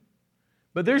 man.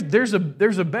 But there's a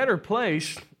better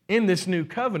place in this new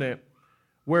covenant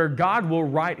where God will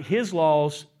write His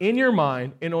laws in your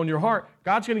mind and on your heart.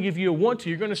 God's going to give you a want to.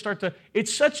 You're going to start to,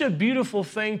 it's such a beautiful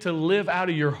thing to live out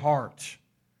of your heart.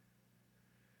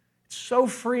 It's so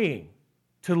freeing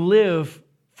to live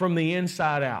from the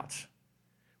inside out.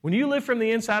 When you live from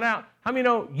the inside out, how many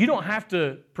know you don't have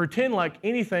to pretend like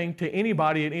anything to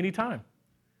anybody at any time?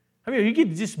 How many know you get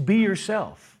to just be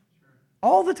yourself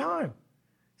all the time?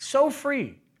 So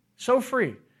free, so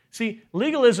free. See,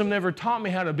 legalism never taught me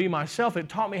how to be myself. It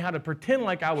taught me how to pretend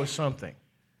like I was something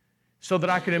so that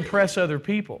I could impress other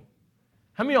people.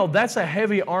 How many of y'all, that's a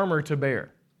heavy armor to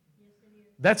bear.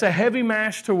 That's a heavy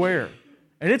mask to wear.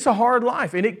 And it's a hard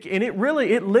life. And it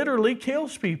literally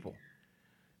kills people.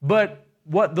 But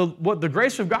what the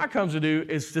grace of God comes to do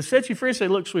is to set you free and say,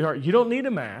 look, sweetheart, you don't need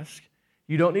a mask.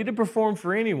 You don't need to perform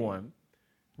for anyone.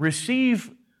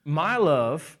 Receive my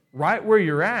love right where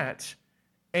you're at.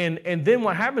 And then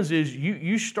what happens is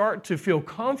you start to feel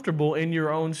comfortable in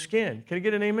your own skin. Can I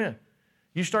get an amen?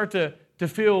 You start to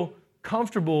feel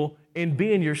comfortable in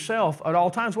being yourself at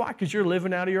all times. Why? Because you're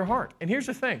living out of your heart. And here's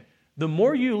the thing. The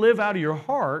more you live out of your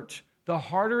heart, the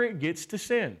harder it gets to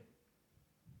sin.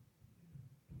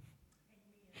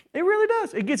 It really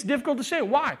does. It gets difficult to sin.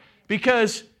 Why?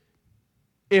 Because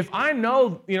if I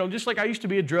know, just like I used to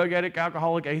be a drug addict,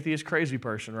 alcoholic, atheist, crazy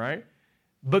person, right?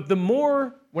 But the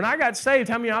more, when I got saved,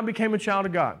 how many I became a child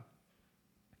of God?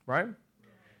 Right?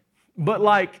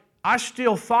 But I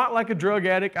still thought like a drug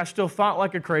addict. I still thought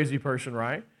like a crazy person,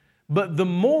 right? But the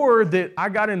more that I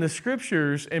got in the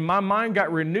Scriptures and my mind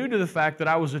got renewed to the fact that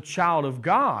I was a child of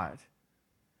God,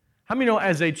 how many know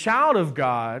as a child of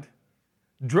God,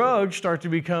 drugs start to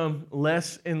become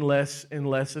less and less and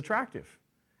less attractive?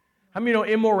 How many know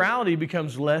immorality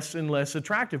becomes less and less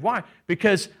attractive? Why?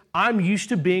 Because I'm used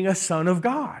to being a son of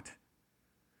God.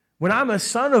 When I'm a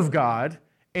son of God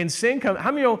and sin comes,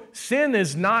 how many know sin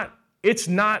is not, it's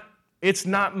not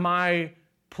my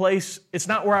place, it's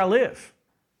not where I live.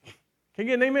 Can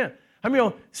you get an amen? How many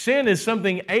know sin is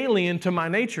something alien to my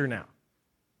nature now?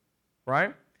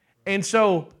 Right? And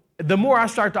so the more I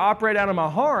start to operate out of my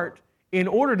heart, in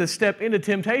order to step into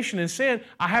temptation and sin,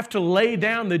 I have to lay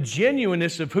down the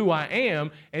genuineness of who I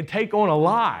am and take on a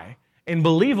lie and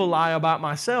believe a lie about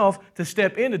myself to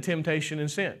step into temptation and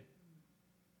sin.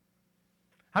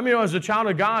 How many know as a child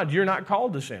of God, you're not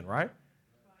called to sin, right?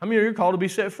 How many of you are called to be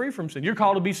set free from sin? You're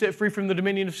called to be set free from the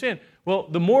dominion of sin. Well,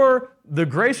 the more the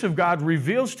grace of God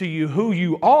reveals to you who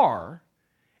you are,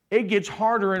 it gets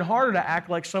harder and harder to act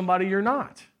like somebody you're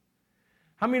not.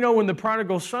 How many know when the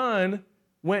prodigal son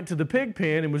went to the pig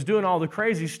pen and was doing all the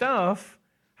crazy stuff,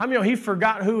 how many of you know he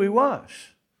forgot who he was?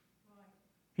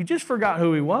 He just forgot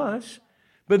who he was.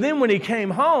 But then when he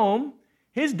came home,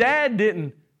 his dad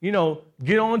didn't,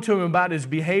 get on to him about his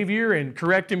behavior and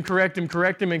correct him,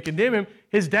 and condemn him.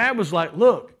 His dad was like,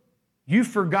 look, you've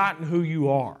forgotten who you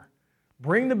are.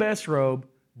 Bring the best robe,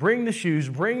 bring the shoes,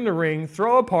 bring the ring,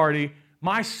 throw a party.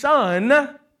 My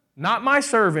son, not my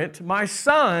servant, my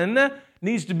son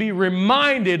needs to be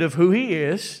reminded of who he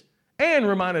is and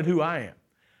reminded who I am.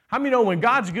 How many know when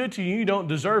God's good to you, you don't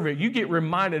deserve it, you get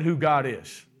reminded who God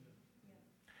is.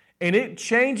 And it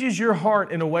changes your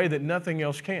heart in a way that nothing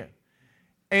else can.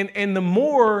 And the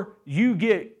more you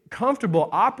get comfortable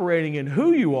operating in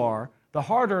who you are, the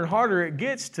harder and harder it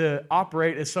gets to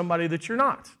operate as somebody that you're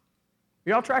not. Are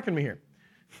y'all tracking me here?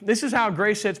 This is how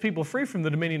grace sets people free from the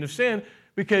dominion of sin,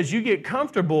 because you get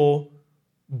comfortable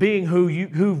being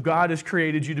who God has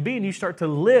created you to be, and you start to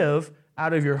live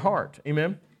out of your heart.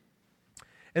 Amen?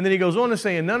 And then he goes on to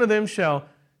say, and none of them shall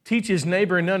teach his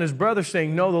neighbor and none his brother,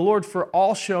 saying, know the Lord, for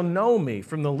all shall know me,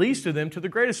 from the least of them to the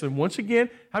greatest of them. Once again,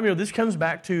 how many know this comes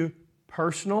back to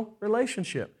personal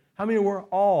relationship? How many we're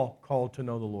all called to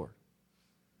know the Lord?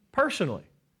 Personally.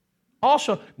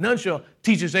 Also, none shall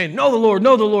teach us, saying, know the Lord,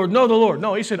 know the Lord, know the Lord.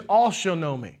 No, he said, all shall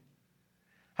know me.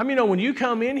 How many know when you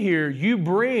come in here, you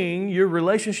bring your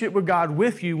relationship with God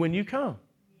with you when you come?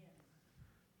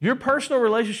 Your personal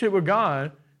relationship with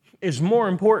God is more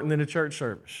important than a church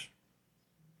service.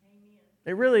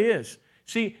 It really is.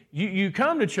 See, you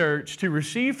come to church to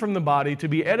receive from the body, to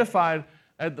be edified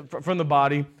from the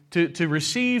body, to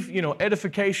receive,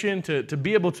 edification, to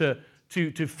be able to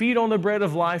feed on the bread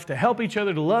of life, to help each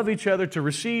other, to love each other, to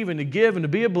receive and to give and to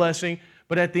be a blessing.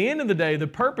 But at the end of the day, the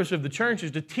purpose of the church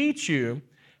is to teach you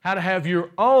how to have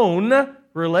your own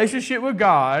relationship with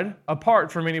God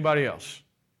apart from anybody else.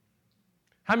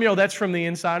 How many know that's from the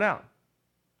inside out?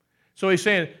 So he's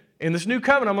saying, in this new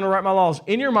covenant, I'm going to write my laws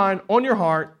in your mind, on your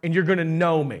heart, and you're going to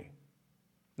know me.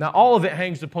 Now, all of it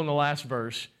hangs upon the last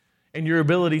verse and your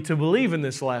ability to believe in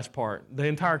this last part. The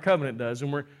entire covenant does.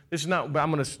 And I'm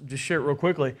going to just share it real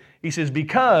quickly. He says,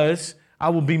 because I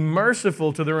will be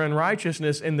merciful to their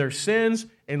unrighteousness and their sins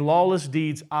and lawless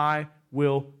deeds, I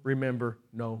will remember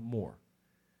no more.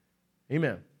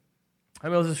 Amen. How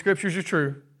many know the scriptures are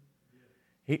true?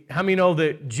 How many know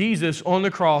that Jesus on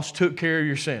the cross took care of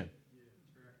your sin?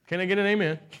 Can I get an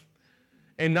amen?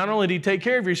 And not only did he take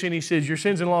care of your sin, he says, your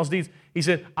sins and lawless deeds, he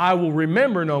said, I will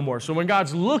remember no more. So when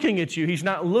God's looking at you, he's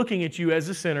not looking at you as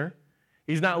a sinner.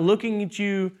 He's not looking at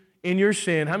you in your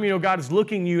sin. How many know God is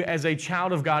looking at you as a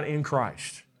child of God in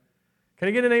Christ? Can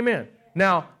I get an amen?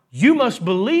 Now, you must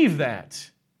believe that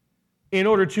in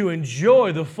order to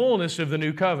enjoy the fullness of the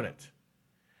new covenant.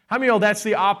 How many know that's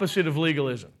the opposite of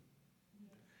legalism?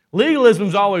 Legalism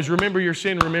is always remember your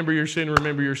sin, remember your sin,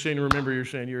 remember your sin, remember your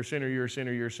sin. You're a sinner, you're a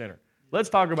sinner, you're a sinner. Let's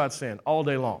talk about sin all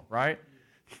day long, right?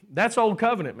 That's old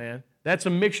covenant, man. That's a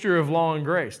mixture of law and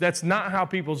grace. That's not how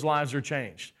people's lives are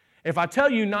changed. If I tell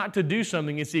you not to do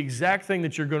something, it's the exact thing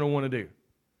that you're going to want to do.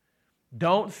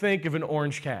 Don't think of an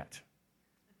orange cat.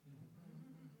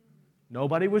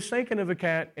 Nobody was thinking of a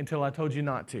cat until I told you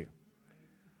not to.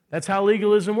 That's how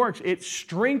legalism works. It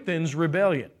strengthens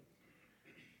rebellion.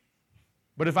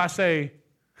 But if I say,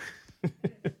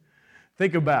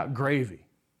 think about gravy,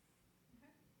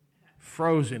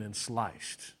 frozen and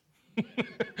sliced.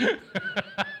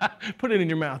 Put it in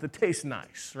your mouth. It tastes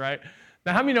nice, right?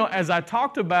 Now, how many know, as I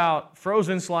talked about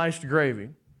frozen sliced gravy,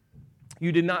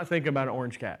 you did not think about an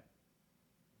orange cat?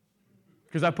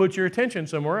 Because I put your attention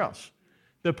somewhere else.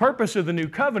 The purpose of the new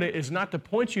covenant is not to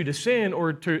point you to sin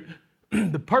or to...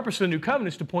 the purpose of the new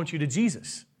covenant is to point you to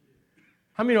Jesus.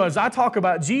 How many know, as I talk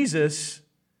about Jesus,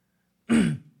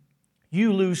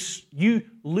 you lose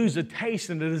a taste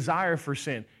and a desire for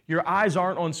sin. Your eyes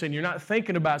aren't on sin. You're not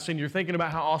thinking about sin. You're thinking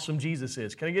about how awesome Jesus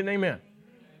is. Can I get an amen?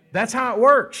 That's how it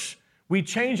works. We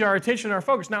change our attention and our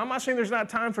focus. Now, I'm not saying there's not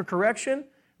time for correction. And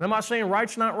I'm not saying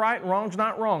right's not right and wrong's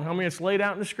not wrong. I mean, it's laid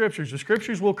out in the Scriptures. The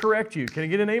Scriptures will correct you. Can I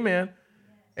get an amen?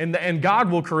 And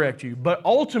God will correct you. But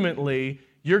ultimately,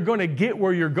 you're going to get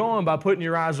where you're going by putting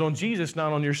your eyes on Jesus,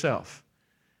 not on yourself.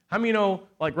 How many know,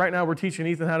 like right now we're teaching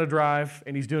Ethan how to drive,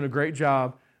 and he's doing a great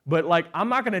job. But like, I'm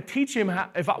not going to teach him how,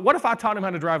 what if I taught him how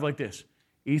to drive like this?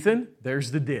 Ethan,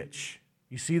 there's the ditch.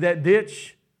 You see that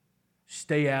ditch?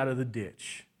 Stay out of the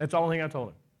ditch. That's the only thing I told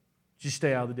him. Just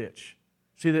stay out of the ditch.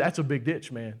 See, that's a big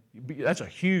ditch, man. That's a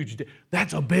huge ditch.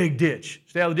 That's a big ditch.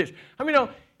 Stay out of the ditch. How many know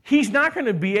he's not going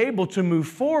to be able to move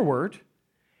forward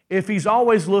if he's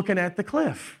always looking at the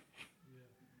cliff?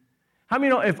 How many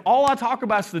know if all I talk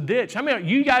about is the ditch? How many know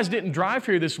you guys didn't drive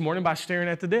here this morning by staring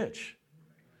at the ditch?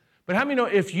 But how many know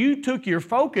if you took your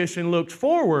focus and looked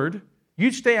forward,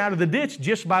 you'd stay out of the ditch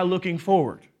just by looking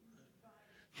forward?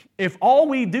 If all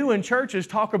we do in church is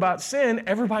talk about sin,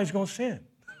 everybody's going to sin.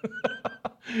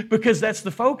 Because that's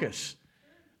the focus.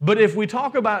 But if we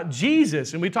talk about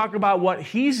Jesus and we talk about what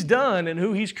He's done and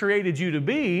who He's created you to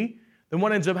be, then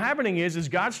what ends up happening is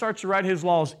God starts to write His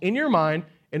laws in your mind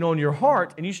and on your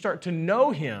heart, and you start to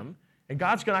know Him, and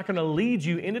God's not going to lead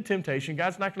you into temptation.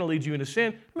 God's not going to lead you into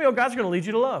sin. God's going to lead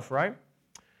you to love, right?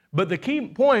 But the key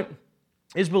point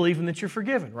is believing that you're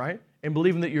forgiven, right? And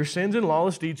believing that your sins and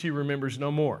lawless deeds He remembers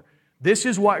no more. This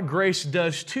is what grace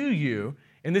does to you,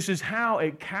 and this is how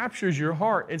it captures your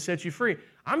heart and sets you free.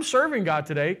 I'm serving God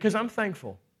today because I'm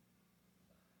thankful.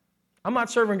 I'm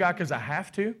not serving God because I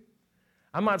have to.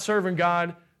 I'm not serving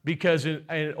God because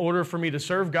in order for me to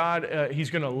serve God, He's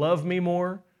going to love me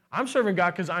more. I'm serving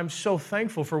God because I'm so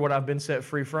thankful for what I've been set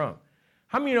free from.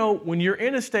 How many know when you're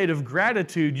in a state of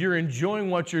gratitude, you're enjoying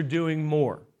what you're doing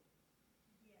more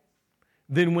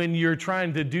than when you're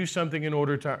trying to do something in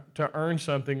order to earn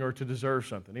something or to deserve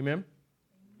something? Amen?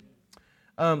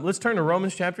 Let's turn to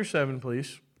Romans chapter 7,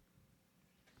 please.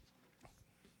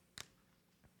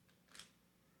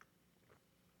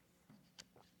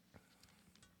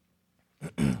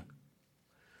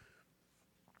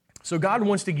 So God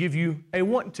wants to give you a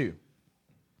want to,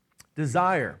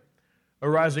 desire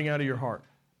arising out of your heart.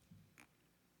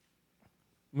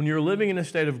 When you're living in a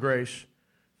state of grace,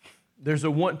 there's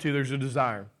a want to, there's a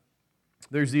desire.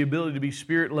 There's the ability to be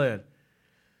Spirit-led.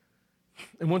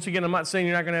 And once again, I'm not saying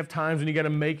you're not going to have times when you got to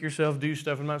make yourself do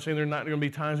stuff. I'm not saying there are not going to be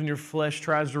times when your flesh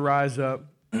tries to rise up.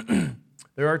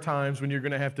 There are times when you're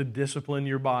going to have to discipline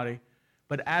your body.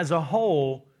 But as a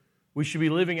whole, we should be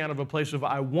living out of a place of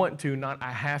I want to, not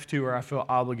I have to or I feel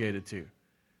obligated to,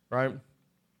 right?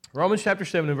 Romans chapter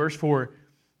 7 and verse 4,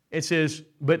 it says,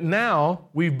 but now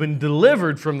we've been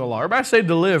delivered from the law. Everybody say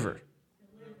delivered.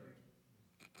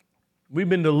 We've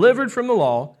been delivered from the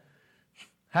law,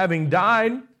 having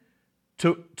died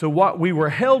to what we were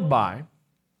held by,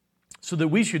 so that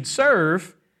we should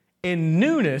serve in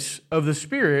newness of the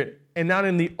Spirit and not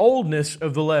in the oldness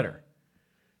of the letter.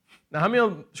 Now, how many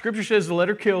of Scripture says the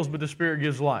letter kills, but the Spirit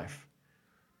gives life?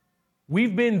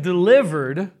 We've been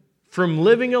delivered from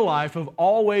living a life of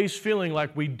always feeling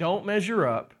like we don't measure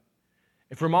up,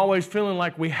 and from always feeling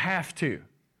like we have to,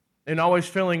 and always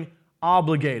feeling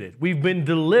obligated. We've been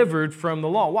delivered from the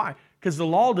law. Why? Because the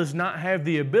law does not have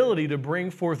the ability to bring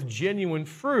forth genuine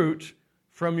fruit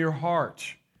from your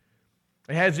heart.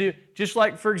 It has, just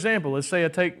like, for example, let's say I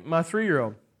take my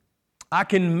 3-year-old. I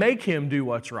can make him do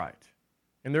what's right.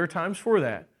 And there are times for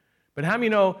that. But how many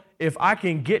know if I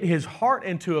can get his heart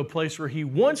into a place where he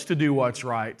wants to do what's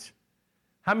right,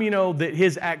 how many know that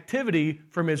his activity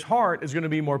from his heart is going to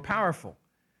be more powerful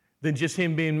than just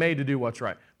him being made to do what's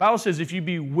right? The Bible says if you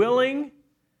be willing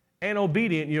and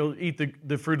obedient, you'll eat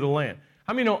the fruit of the land.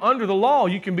 How many know under the law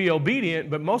you can be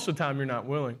obedient, but most of the time you're not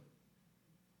willing?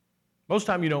 Most of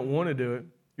the time you don't want to do it.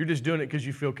 You're just doing it because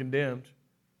you feel condemned.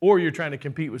 Or you're trying to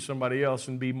compete with somebody else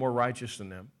and be more righteous than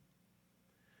them.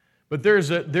 But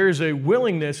there's a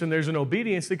willingness and there's an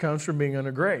obedience that comes from being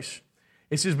under grace.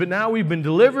 It says, but now we've been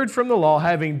delivered from the law,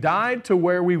 having died to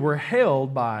where we were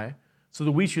held by, so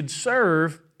that we should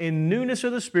serve in newness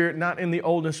of the Spirit, not in the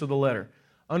oldness of the letter.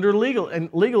 Under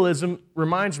legalism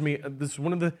reminds me,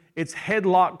 it's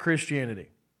headlock Christianity.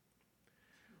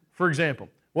 For example,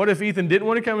 what if Ethan didn't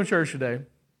want to come to church today,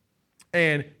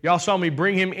 and y'all saw me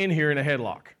bring him in here in a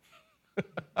headlock?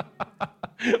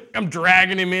 I'm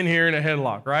dragging him in here in a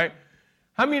headlock, right?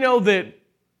 How many know that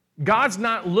God's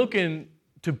not looking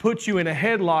to put you in a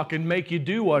headlock and make you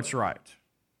do what's right?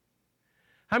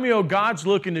 How many know God's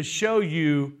looking to show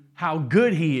you how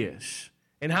good He is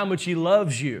and how much He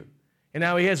loves you and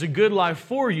how He has a good life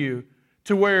for you,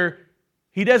 to where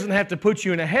He doesn't have to put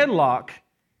you in a headlock.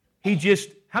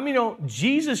 How many know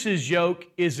Jesus' yoke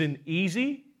is an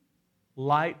easy,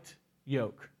 light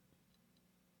yoke?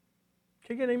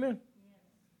 Can you get an amen?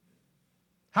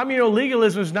 How many know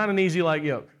legalism is not an easy, light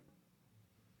yoke?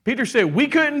 Peter said, we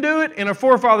couldn't do it, and our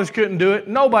forefathers couldn't do it.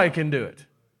 Nobody can do it.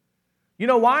 You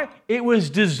know why? It was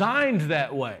designed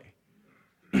that way.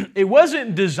 It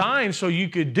wasn't designed so you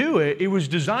could do it. It was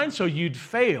designed so you'd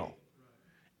fail.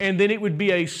 And then it would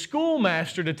be a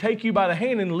schoolmaster to take you by the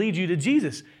hand and lead you to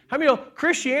Jesus. How many know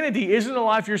Christianity isn't a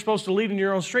life you're supposed to lead in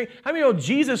your own strength? How many know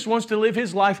Jesus wants to live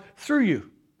His life through you?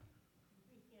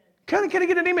 Can I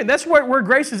get an amen? That's where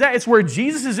grace is at. It's where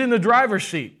Jesus is in the driver's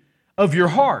seat of your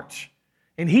heart.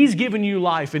 And He's given you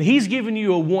life. And He's given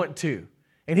you a want to.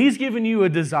 And He's given you a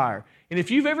desire. And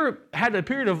if you've ever had a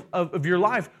period of your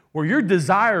life where your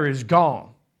desire is gone,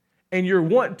 and your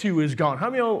want to is gone. How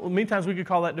many times we could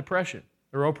call that depression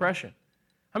or oppression?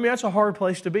 I mean, that's a hard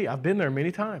place to be. I've been there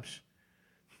many times.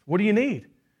 What do you need?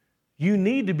 You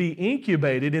need to be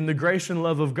incubated in the grace and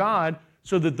love of God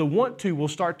so that the want to will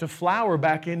start to flower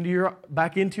back into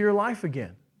your life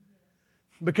again.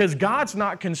 Because God's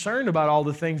not concerned about all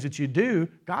the things that you do.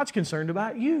 God's concerned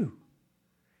about you.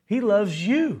 He loves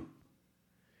you.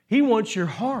 He wants your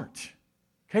heart.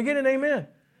 Can I get an amen?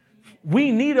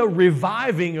 We need a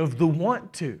reviving of the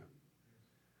want to.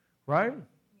 Right?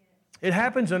 It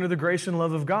happens under the grace and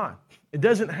love of God. It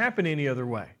doesn't happen any other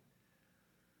way.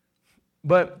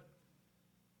 But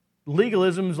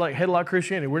legalism is like headlock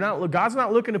Christianity. God's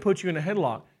not looking to put you in a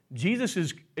headlock. Jesus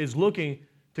is looking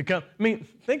to come. I mean,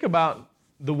 think about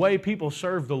the way people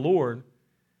serve the Lord.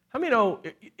 How many know,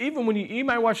 even when you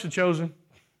might watch The Chosen?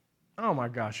 Oh my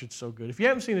gosh, it's so good. If you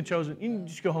haven't seen The Chosen, you can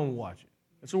just go home and watch it.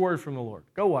 It's a word from the Lord.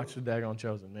 Go watch The daggone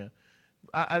Chosen, man.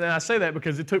 I say that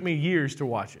because it took me years to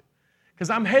watch it. Because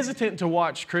I'm hesitant to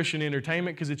watch Christian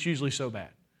entertainment because it's usually so bad.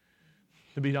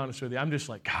 To be honest with you, I'm just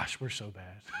like, gosh, we're so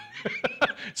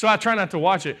bad. So I try not to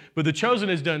watch it. But The Chosen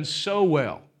is done so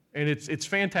well. And it's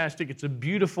fantastic. It's a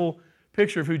beautiful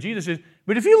picture of who Jesus is.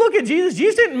 But if you look at Jesus,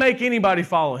 Jesus didn't make anybody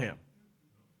follow him.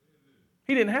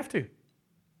 He didn't have to.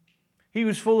 He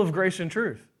was full of grace and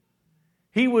truth.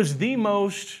 He was the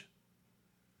most,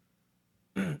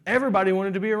 everybody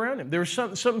wanted to be around him. There was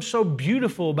something so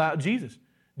beautiful about Jesus.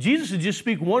 Jesus would just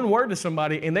speak one word to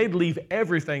somebody and they'd leave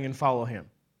everything and follow him.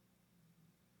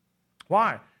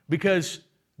 Why? Because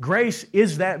grace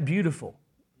is that beautiful.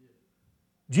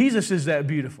 Jesus is that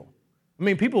beautiful. I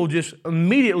mean, people will just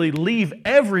immediately leave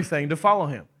everything to follow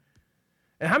him.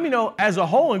 And how many know, as a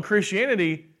whole in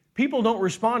Christianity, people don't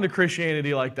respond to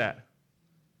Christianity like that?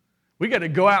 We got to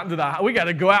go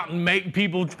out and make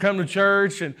people come to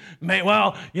church and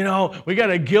we got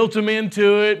to guilt them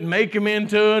into it and make them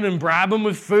into it and bribe them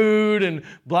with food and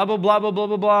blah, blah, blah, blah, blah,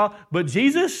 blah, blah. But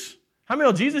Jesus, how many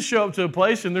know Jesus show up to a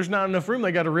place and there's not enough room,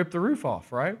 they got to rip the roof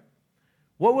off, right?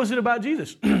 What was it about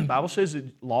Jesus? The Bible says that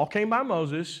law came by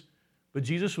Moses, but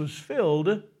Jesus was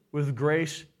filled with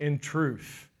grace and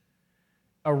truth.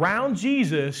 Around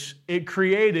Jesus, it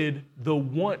created the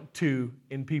want to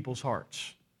in people's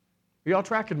hearts. Are y'all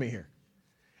tracking me here?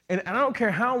 And I don't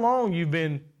care how long you've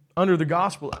been under the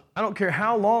gospel. I don't care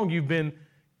how long you've been,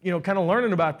 kind of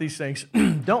learning about these things.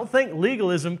 Don't think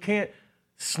legalism can't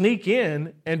sneak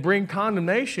in and bring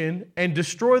condemnation and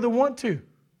destroy the want to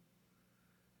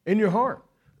in your heart.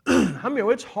 I mean,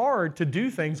 it's hard to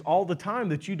do things all the time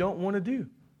that you don't want to do.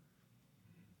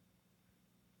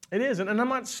 It is. And I'm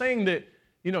not saying that,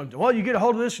 you get a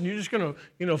hold of this and you're just going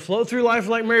to, float through life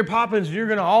like Mary Poppins and you're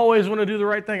going to always want to do the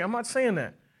right thing. I'm not saying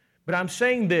that. But I'm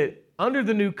saying that under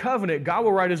the new covenant, God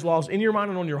will write his laws in your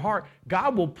mind and on your heart.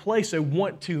 God will place a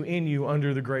want to in you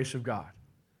under the grace of God.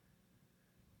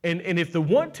 And if the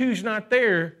want to's not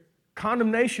there,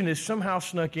 condemnation is somehow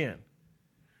snuck in.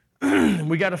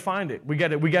 We got to find it. We got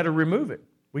to remove it.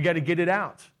 We got to get it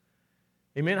out.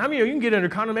 Amen. How many of you can get under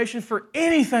condemnation for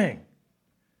anything?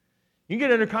 You can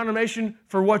get under condemnation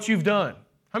for what you've done.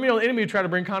 How many of the enemy try to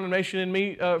bring condemnation in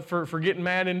me for getting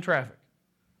mad in traffic?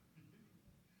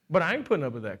 But I ain't putting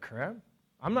up with that crap.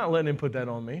 I'm not letting him put that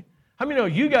on me. How many know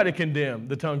you got to condemn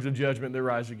the tongues of judgment that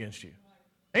rise against you?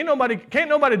 Can't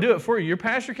nobody do it for you. Your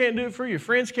pastor can't do it for you. Your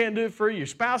friends can't do it for you. Your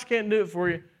spouse can't do it for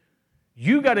you.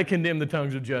 You got to condemn the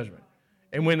tongues of judgment.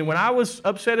 And when I was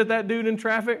upset at that dude in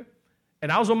traffic,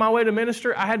 and I was on my way to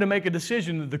minister, I had to make a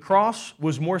decision that the cross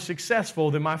was more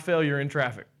successful than my failure in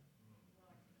traffic.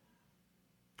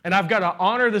 And I've got to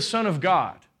honor the Son of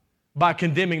God by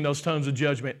condemning those tongues of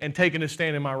judgment and taking a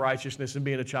stand in my righteousness and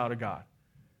being a child of God.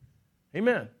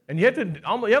 Amen. And you have to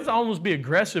almost be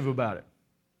aggressive about it.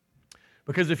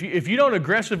 Because if you don't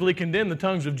aggressively condemn the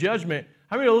tongues of judgment,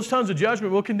 how many of those tongues of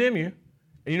judgment will condemn you?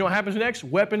 And you know what happens next?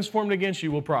 Weapons formed against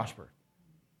you will prosper.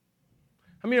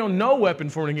 How many don't know weapon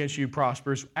formed against you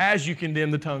prospers as you condemn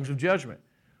the tongues of judgment?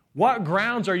 What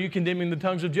grounds are you condemning the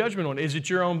tongues of judgment on? Is it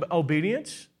your own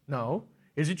obedience? No.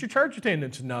 Is it your church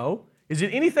attendance? No. Is it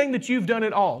anything that you've done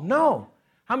at all? No.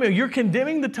 How many? You're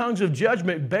condemning the tongues of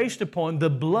judgment based upon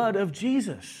the blood of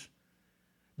Jesus,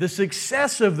 the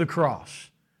success of the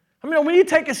cross. I mean, when you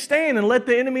take a stand and let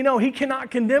the enemy know he cannot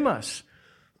condemn us,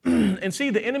 and see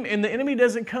the enemy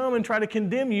doesn't come and try to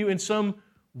condemn you in some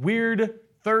weird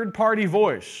third-party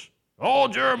voice. Oh,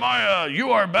 Jeremiah, you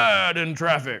are bad in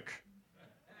traffic.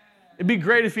 It'd be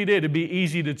great if he did. It'd be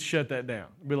easy to shut that down.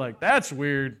 It'd be like, that's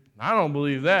weird. I don't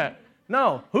believe that.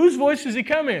 No. Whose voice does he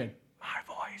come in? My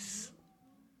voice.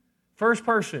 First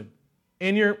person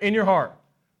in your heart,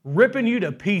 ripping you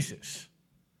to pieces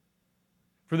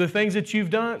for the things that you've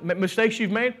done, mistakes you've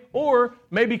made, or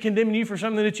maybe condemning you for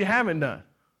something that you haven't done.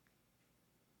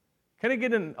 Can I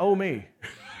get an oh me?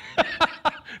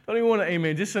 Don't even want an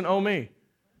amen, just an oh me.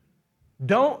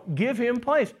 Don't give him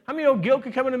place. How many know guilt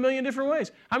could come in a million different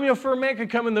ways? How many know for a man could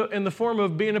come in the form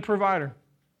of being a provider?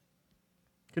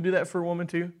 Could do that for a woman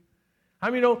too. How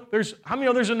many know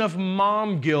there's enough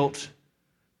mom guilt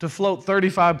to float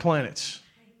 35 planets?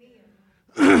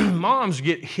 Moms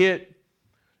get hit.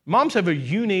 Moms have a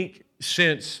unique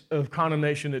sense of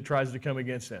condemnation that tries to come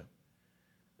against them.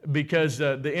 Because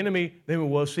the enemy, they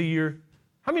will see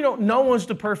how many know no one's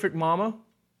the perfect mama?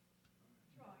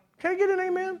 Can I get an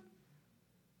amen?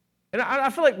 And I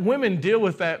feel like women deal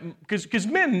with that because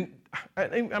men, I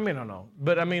don't know.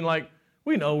 But I mean, like,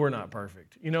 we know we're not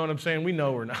perfect. You know what I'm saying? We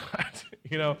know we're not.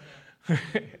 You know?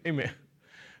 Amen.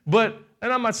 But,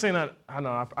 and I'm not saying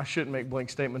I shouldn't make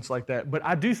blank statements like that, but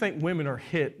I do think women are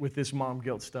hit with this mom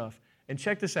guilt stuff. And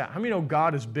check this out. How many know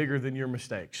God is bigger than your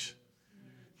mistakes?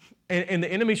 And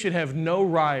the enemy should have no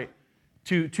right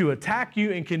to attack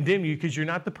you and condemn you because you're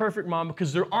not the perfect mom,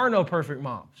 because there are no perfect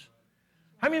moms.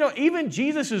 How many know even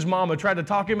Jesus' mama tried to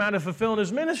talk him out of fulfilling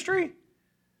his ministry?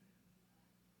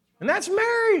 And that's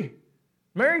Mary.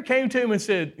 Mary came to him and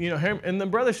said, and the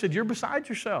brother said, you're beside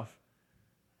yourself.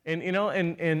 And,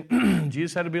 and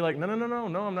Jesus had to be like, no,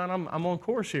 I'm not. I'm on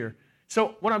course here.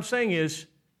 So what I'm saying is,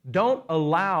 don't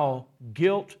allow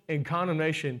guilt and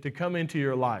condemnation to come into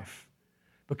your life.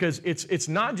 Because it's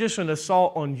not just an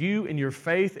assault on you and your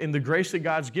faith and the grace that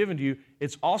God's given to you.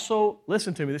 It's also,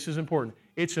 listen to me, this is important.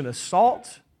 It's an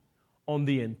assault on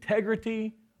the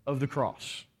integrity of the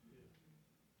cross.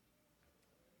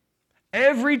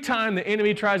 Every time the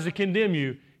enemy tries to condemn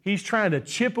you, he's trying to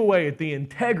chip away at the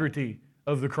integrity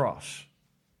of the cross.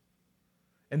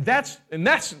 And that's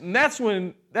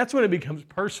when it becomes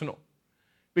personal.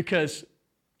 Because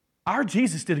our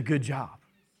Jesus did a good job.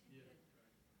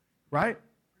 Right?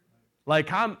 Like,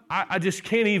 I just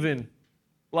can't even,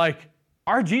 like,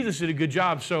 our Jesus did a good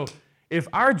job. So if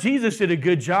our Jesus did a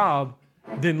good job,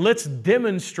 then let's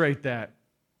demonstrate that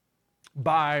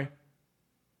by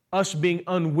us being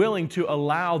unwilling to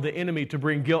allow the enemy to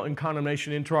bring guilt and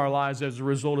condemnation into our lives as a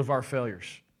result of our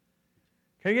failures.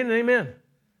 Can I get an amen?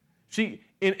 See,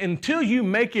 until you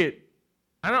make it,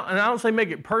 I don't say make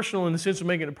it personal in the sense of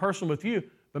making it personal with you,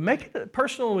 but make it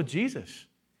personal with Jesus.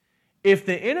 If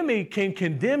the enemy can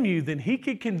condemn you, then he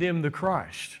can condemn the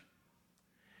Christ.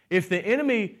 If the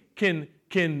enemy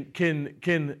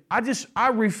I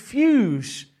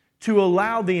refuse to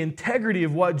allow the integrity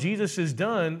of what Jesus has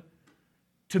done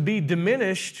to be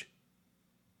diminished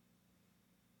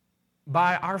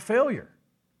by our failure.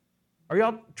 Are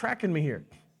y'all tracking me here?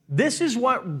 This is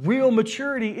what real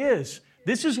maturity is.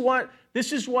 This is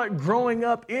what growing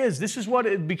up is. This is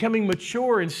what becoming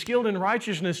mature and skilled in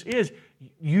righteousness is.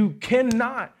 You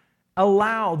cannot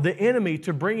allow the enemy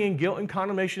to bring in guilt and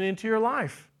condemnation into your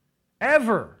life.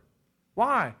 Ever.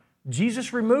 Why?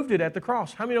 Jesus removed it at the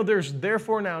cross. How many know there's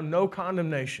therefore now no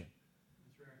condemnation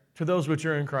to those which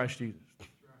are in Christ Jesus?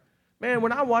 Man,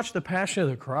 when I watched The Passion of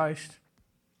the Christ,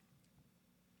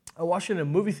 I watched it in a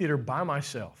movie theater by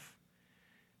myself.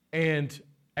 And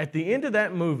at the end of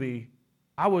that movie,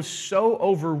 I was so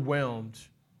overwhelmed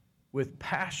with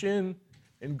passion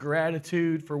and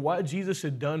gratitude for what Jesus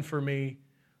had done for me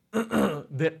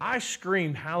that I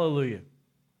screamed hallelujah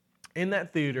in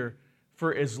that theater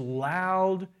for as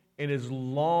loud and as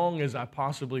long as I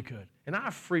possibly could. And I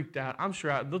freaked out. I'm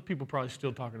sure those people are probably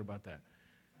still talking about that.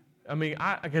 I mean,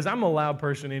 because I'm a loud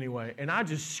person anyway, and I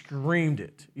just screamed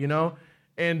it,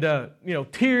 and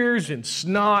tears and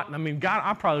snot. I mean, God,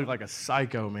 I'm probably like a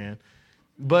psycho, man.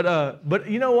 But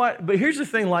you know what? But here's the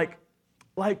thing, like,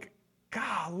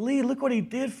 golly, look what he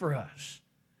did for us.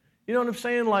 You know what I'm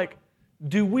saying? Like,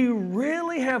 do we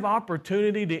really have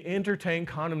opportunity to entertain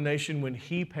condemnation when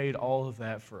he paid all of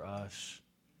that for us?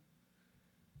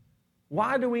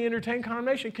 Why do we entertain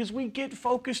condemnation? Because we get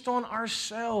focused on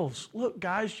ourselves. Look,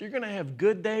 guys, you're going to have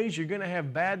good days. You're going to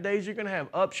have bad days. You're going to have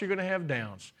ups. You're going to have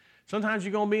downs. Sometimes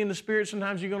you're going to be in the spirit.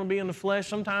 Sometimes you're going to be in the flesh.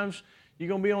 Sometimes you're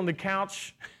going to be on the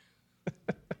couch,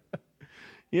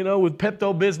 with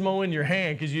Pepto-Bismol in your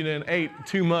hand because you didn't ate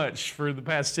too much for the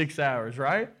past 6 hours,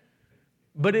 right?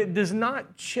 But it does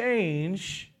not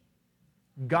change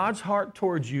God's heart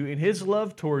towards you and his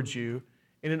love towards you.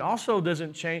 And it also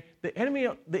doesn't change. The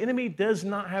enemy does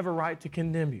not have a right to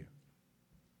condemn you.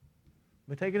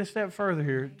 But take it a step further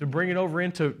here to bring it over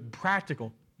into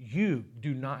practical. You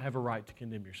do not have a right to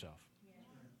condemn yourself.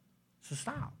 So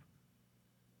stop.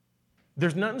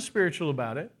 There's nothing spiritual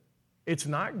about it. It's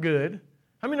not good.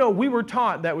 How many know we were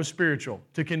taught that was spiritual,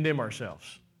 to condemn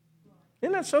ourselves?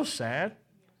 Isn't that so sad?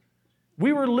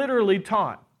 We were literally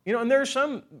taught. And there are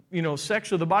some,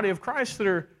 sects of the body of Christ that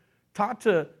are taught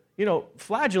to,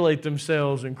 flagellate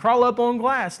themselves and crawl up on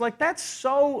glass. Like, that's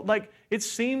so, like, it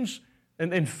seems,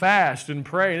 and fast and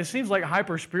pray, and it seems like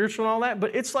hyper spiritual and all that,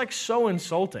 but it's like so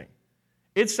insulting.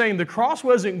 It's saying the cross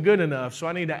wasn't good enough, so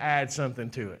I need to add something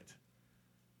to it.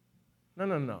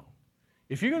 No.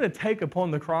 If you're going to take upon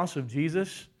the cross of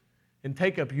Jesus and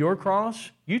take up your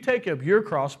cross, you take up your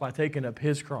cross by taking up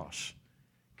His cross.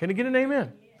 Can I get an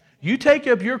amen? You take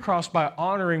up your cross by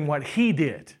honoring what He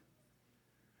did.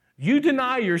 You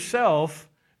deny yourself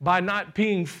by not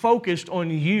being focused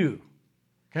on you.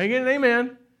 Can I get an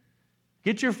amen?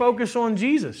 Get your focus on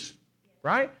Jesus,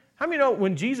 right? How many know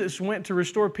when Jesus went to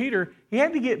restore Peter, He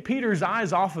had to get Peter's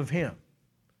eyes off of him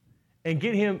and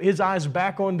get his eyes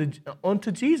back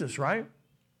onto Jesus, right?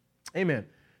 Amen.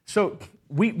 So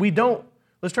we don't,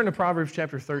 let's turn to Proverbs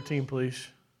chapter 13, please.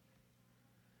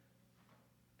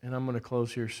 And I'm going to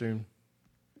close here soon.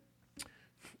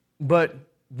 But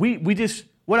we just,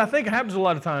 what I think happens a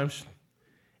lot of times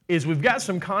is we've got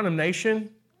some condemnation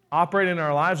operating in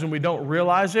our lives and we don't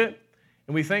realize it.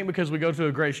 And we think because we go to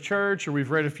a Grace Church or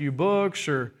we've read a few books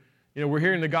or we're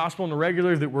hearing the gospel in the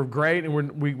regular that we're great and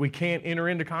we can't enter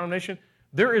into condemnation.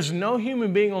 There is no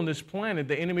human being on this planet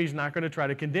the enemy's not going to try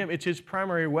to condemn. It's his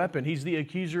primary weapon. He's the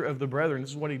accuser of the brethren. This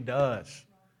is what he does.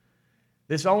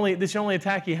 This is the only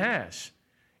attack he has.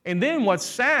 And then what's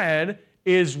sad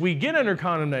is we get under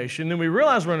condemnation, then we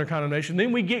realize we're under condemnation,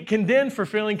 then we get condemned for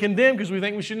feeling condemned because we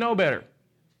think we should know better.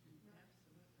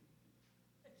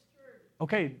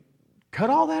 Okay, cut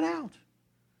all that out.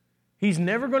 He's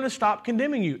never going to stop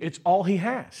condemning you. It's all he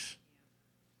has,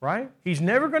 right? He's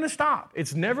never going to stop.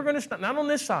 It's never going to stop. Not on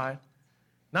this side.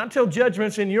 Not until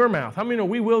judgment's in your mouth. How many know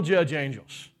we will judge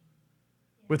angels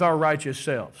with our righteous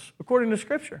selves, according to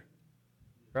Scripture,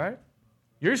 right?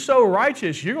 You're so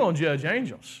righteous, you're going to judge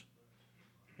angels.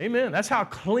 Amen. That's how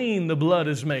clean the blood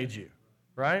has made you,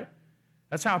 right?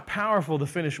 That's how powerful the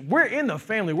finish. We're in the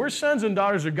family. We're sons and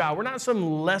daughters of God. We're not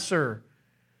some lesser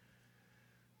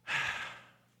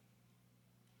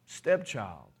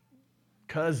stepchild,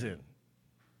 cousin.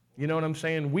 You know what I'm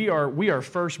saying? We are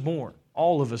firstborn.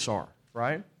 All of us are,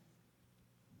 right?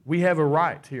 We have a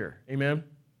right here. Amen.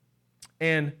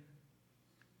 And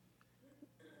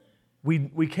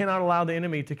we cannot allow the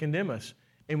enemy to condemn us.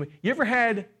 And you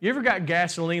ever got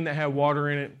gasoline that had water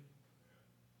in it?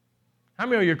 How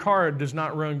many of your car does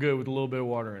not run good with a little bit of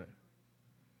water in it?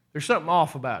 There's something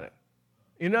off about it.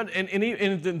 And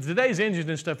today's engines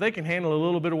and stuff, they can handle a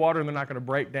little bit of water and they're not going to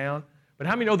break down. But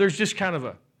how many know there's just kind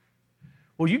of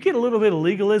you get a little bit of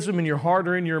legalism in your heart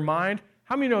or in your mind,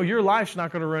 how many know your life's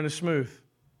not going to run as smooth?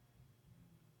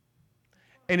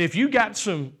 And if you got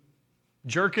some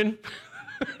jerking,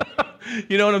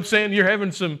 you know what I'm saying? You're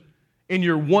having some in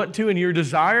your want to and your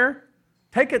desire,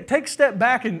 take a step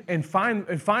back and find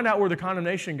out where the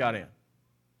condemnation got in.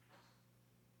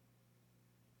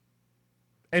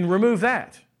 And remove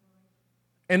that.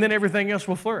 And then everything else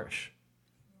will flourish.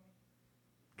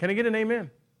 Can I get an amen?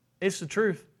 It's the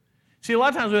truth. See, a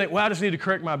lot of times we think, well, I just need to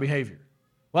correct my behavior.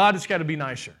 Well, I just got to be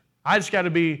nicer. I got to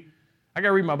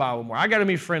read my Bible more. I got to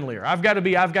be friendlier. I've got to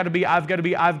be. That's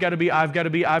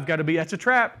a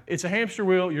trap. It's a hamster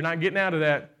wheel. You're not getting out of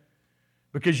that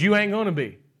because you ain't going to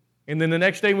be. And then the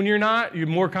next day when you're not, you're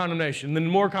more condemnation, then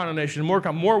more condemnation,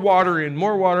 more water in,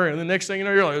 and the next thing you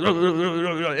know,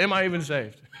 you're like, am I even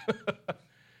saved?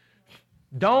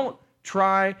 Don't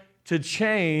try to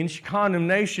change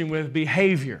condemnation with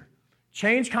behavior.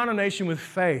 Change condemnation with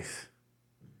faith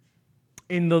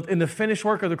in the finished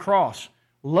work of the cross.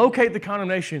 Locate the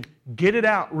condemnation, get it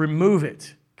out, remove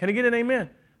it. Can I get an amen?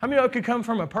 How many of it could come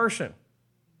from a person?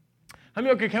 How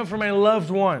many of it could come from a loved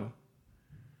one?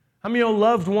 How many of your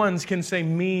loved ones can say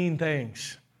mean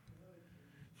things?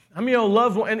 How many of your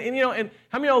loved ones, and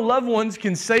how many of your loved ones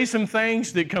can say some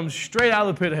things that come straight out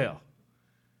of the pit of hell?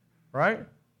 Right?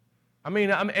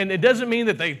 And it doesn't mean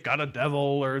that they've got a devil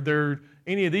or they're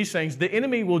any of these things. The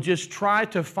enemy will just try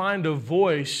to find a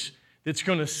voice that's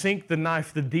going to sink the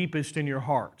knife the deepest in your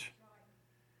heart.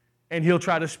 And he'll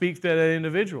try to speak to that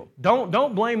individual.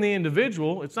 Don't blame the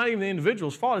individual. It's not even the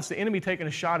individual's fault. It's the enemy taking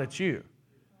a shot at you.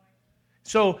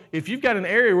 So if you've got an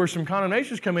area where some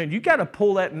condemnations come in, you've got to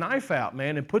pull that knife out,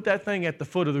 man, and put that thing at the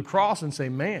foot of the cross and say,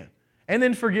 man. And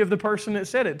then forgive the person that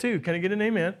said it too. Can I get an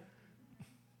amen?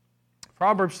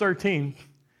 Proverbs 13,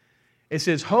 it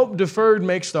says, hope deferred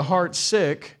makes the heart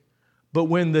sick, but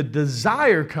when the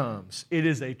desire comes, it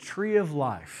is a tree of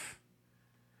life.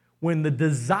 When the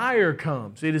desire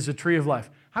comes, it is a tree of life.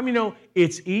 How many know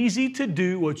it's easy to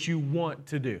do what you want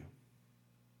to do?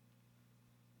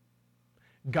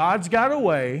 God's got a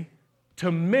way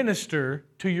to minister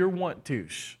to your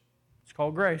want-tos. It's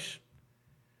called grace.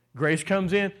 Grace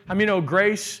comes in. I mean,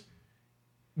 grace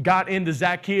got into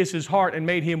Zacchaeus' heart and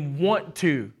made him want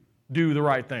to do the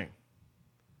right thing.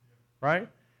 Right?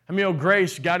 I mean,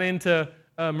 grace got into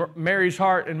Mary's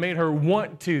heart and made her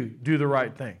want to do the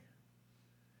right thing.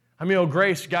 I mean,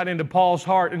 grace got into Paul's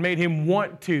heart and made him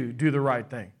want to do the right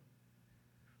thing.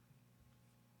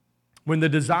 When the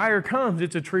desire comes,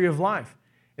 it's a tree of life.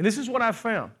 And this is what I've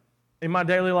found in my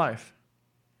daily life.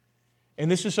 And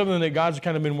this is something that God's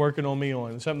kind of been working on me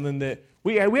on. Something that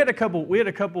we had a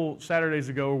couple Saturdays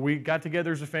ago where we got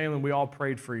together as a family and we all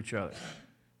prayed for each other.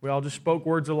 We all just spoke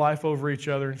words of life over each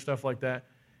other and stuff like that.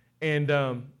 And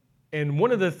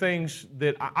one of the things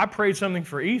that I prayed something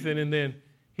for Ethan, and then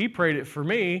he prayed it for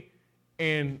me,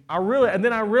 and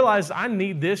then I realized I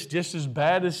need this just as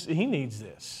bad as he needs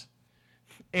this.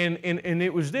 And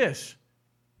it was this: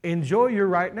 enjoy your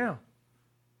right now.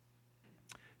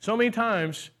 So many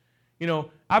times,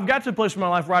 I've got to a place in my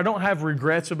life where I don't have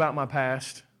regrets about my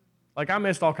past. Like, I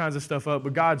messed all kinds of stuff up,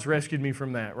 but God's rescued me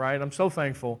from that, right? I'm so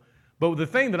thankful. But the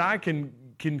thing that I can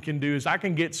do is I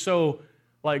can get so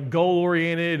like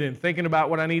goal-oriented and thinking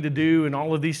about what I need to do and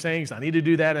all of these things. I need to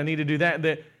do that,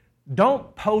 that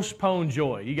don't postpone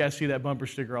joy. You guys see that bumper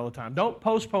sticker all the time. Don't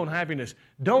postpone happiness.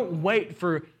 Don't wait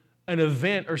for an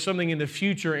event or something in the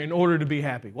future in order to be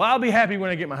happy. Well, I'll be happy when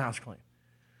I get my house clean.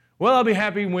 Well, I'll be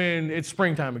happy when it's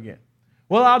springtime again.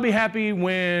 Well, I'll be happy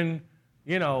when,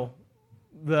 the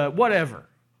whatever.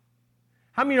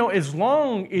 How many know as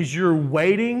long as you're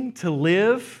waiting to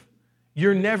live,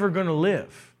 you're never going to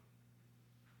live?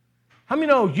 How many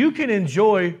know you can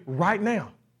enjoy right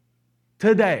now,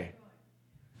 today?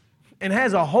 And it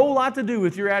has a whole lot to do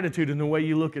with your attitude and the way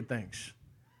you look at things.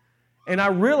 And I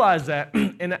realized that,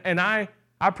 and I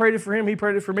prayed it for him, he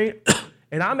prayed it for me,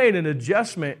 and I made an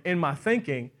adjustment in my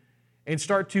thinking and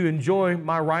start to enjoy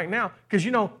my right now. Because,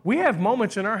 we have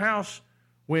moments in our house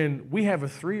when we have a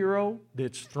 3-year-old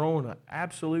that's throwing an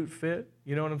absolute fit,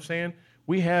 you know what I'm saying?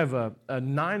 We have a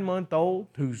 9-month-old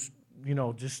who's,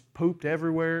 just pooped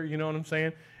everywhere, you know what I'm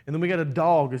saying? And then we got a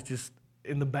dog that's just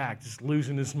in the back, just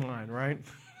losing his mind, right?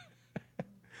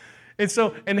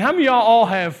 And how many of y'all all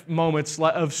have moments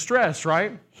of stress,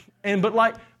 right?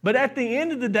 But at the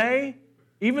end of the day,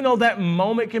 even though that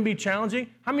moment can be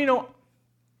challenging, how many know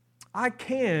I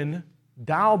can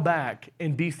dial back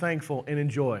and be thankful and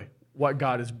enjoy what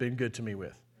God has been good to me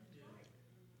with?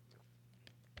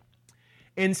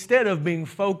 Instead of being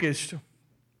focused,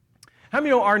 how many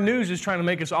know our news is trying to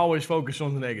make us always focus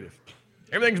on the negative?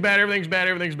 Everything's bad, everything's bad,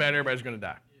 everything's bad, everybody's going to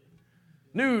die.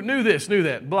 Knew this, knew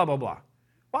that, blah, blah, blah.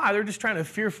 Why? They're just trying to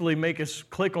fearfully make us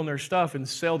click on their stuff and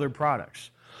sell their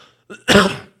products.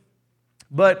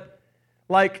 But,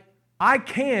 I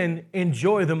can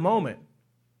enjoy the moment.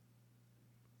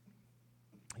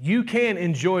 You can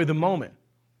enjoy the moment.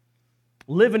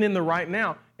 Living in the right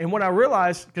now. And what I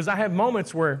realized, because I have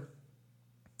moments where,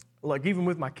 even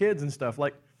with my kids and stuff,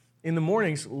 in the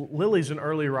mornings, Lily's an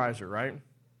early riser, right?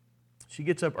 She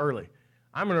gets up early.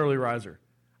 I'm an early riser.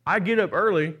 I get up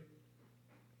early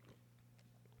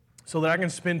so that I can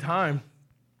spend time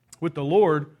with the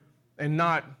Lord and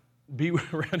not be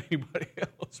around anybody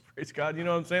else. Praise God. You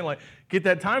know what I'm saying? Get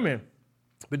that time in.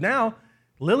 But now,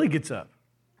 Lily gets up.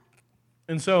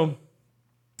 And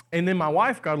then my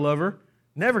wife, God love her,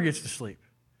 never gets to sleep.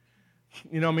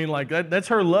 You know what I mean? That's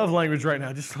her love language right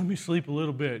now. Just let me sleep a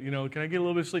little bit. Can I get a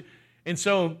little bit of sleep? And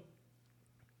so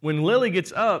when Lily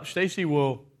gets up, Stacy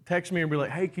will text me and be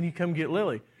like, hey, can you come get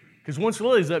Lily? Because once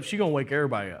Lily's up, she's going to wake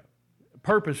everybody up.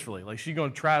 Purposefully. She's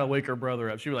going to try to wake her brother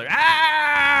up. She'll be like,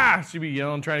 ah! She'll be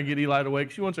yelling, trying to get Eli to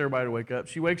wake. She wants everybody to wake up.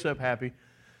 She wakes up happy.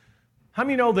 How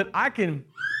many know that I can...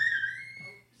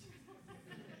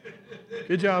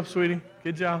 Good job, sweetie.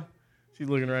 Good job. She's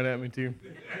looking right at me, too.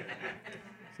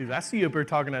 She's like, I see you up there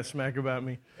talking that smack about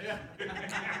me.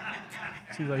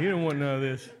 She's like, you don't want none of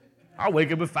this. I'll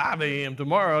wake up at 5 a.m.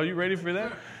 tomorrow. Are you ready for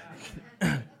that?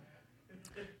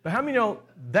 But how many know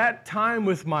that time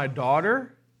with my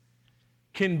daughter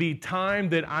can be time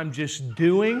that I'm just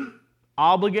doing,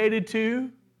 obligated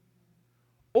to,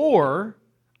 or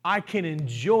I can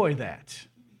enjoy that?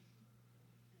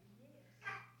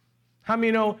 How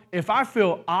many know if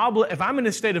I'm in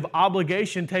a state of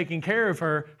obligation taking care of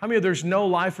her, how many know there's no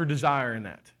life or desire in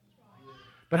that?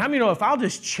 But how many know if I'll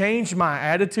just change my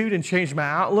attitude and change my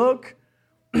outlook,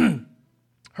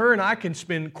 her and I can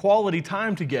spend quality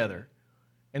time together,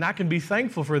 and I can be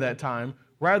thankful for that time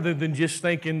rather than just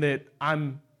thinking that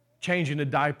I'm changing a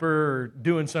diaper or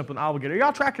doing something obligated. Are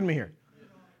y'all tracking me here?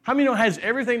 How many know it has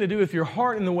everything to do with your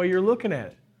heart and the way you're looking at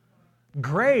it?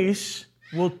 Grace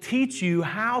will teach you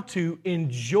how to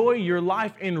enjoy your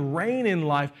life and reign in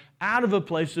life out of a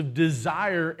place of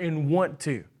desire and want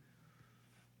to.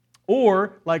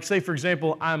 Or, like, say, for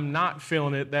example, I'm not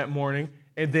feeling it that morning,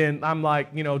 and then I'm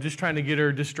like, just trying to get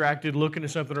her distracted, looking at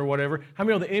something or whatever. How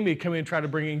many of the enemy come in and try to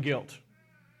bring in guilt?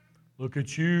 Look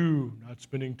at you, not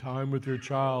spending time with your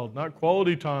child, not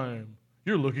quality time.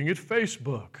 You're looking at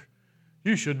Facebook.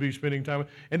 You should be spending time.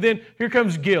 And then here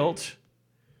comes guilt,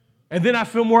 and then I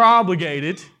feel more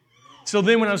obligated. So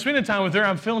then when I'm spending time with her,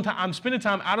 I'm spending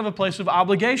time out of a place of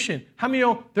obligation. How many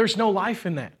know there's no life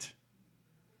in that?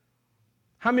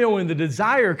 How many know when the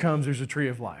desire comes, there's a tree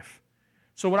of life?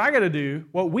 So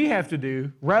what we have to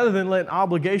do, rather than let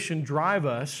obligation drive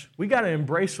us, we got to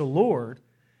embrace the Lord,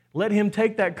 let Him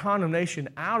take that condemnation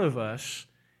out of us,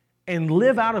 and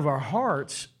live out of our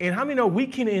hearts. And how many know we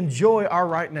can enjoy our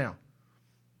right now?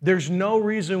 There's no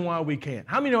reason why we can't.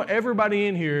 How many know everybody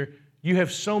in here, you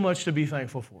have so much to be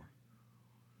thankful for?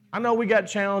 I know we got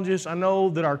challenges. I know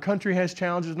that our country has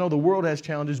challenges. I know the world has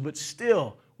challenges, but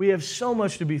still, we have so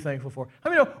much to be thankful for. How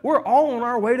many know we're all on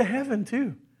our way to heaven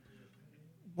too?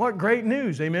 What great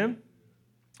news, amen?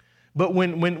 But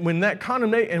when that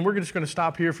condemnation, and we're just going to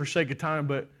stop here for sake of time,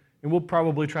 and we'll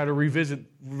probably try to revisit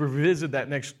that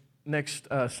next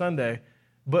Sunday.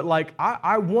 But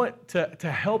I want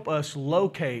to help us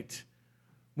locate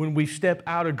when we step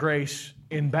out of grace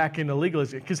and back into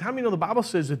legalism. Because how many know the Bible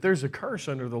says that there's a curse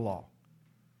under the law?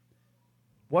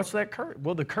 What's that curse?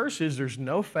 Well, the curse is there's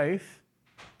no faith,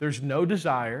 there's no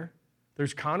desire,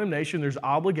 there's condemnation, there's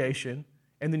obligation,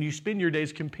 and then you spend your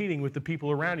days competing with the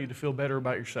people around you to feel better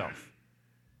about yourself.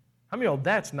 How many know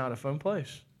that's not a fun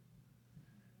place?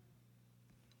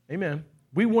 Amen.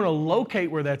 We want to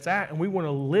locate where that's at, and we want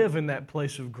to live in that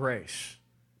place of grace.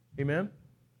 Amen?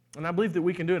 And I believe that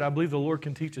we can do it. I believe the Lord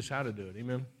can teach us how to do it.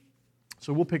 Amen?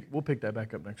 So we'll pick that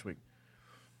back up next week.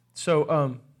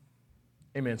 So,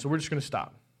 amen. So we're just going to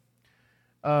stop.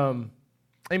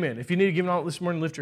 Amen. If you need to give an all this morning, lift your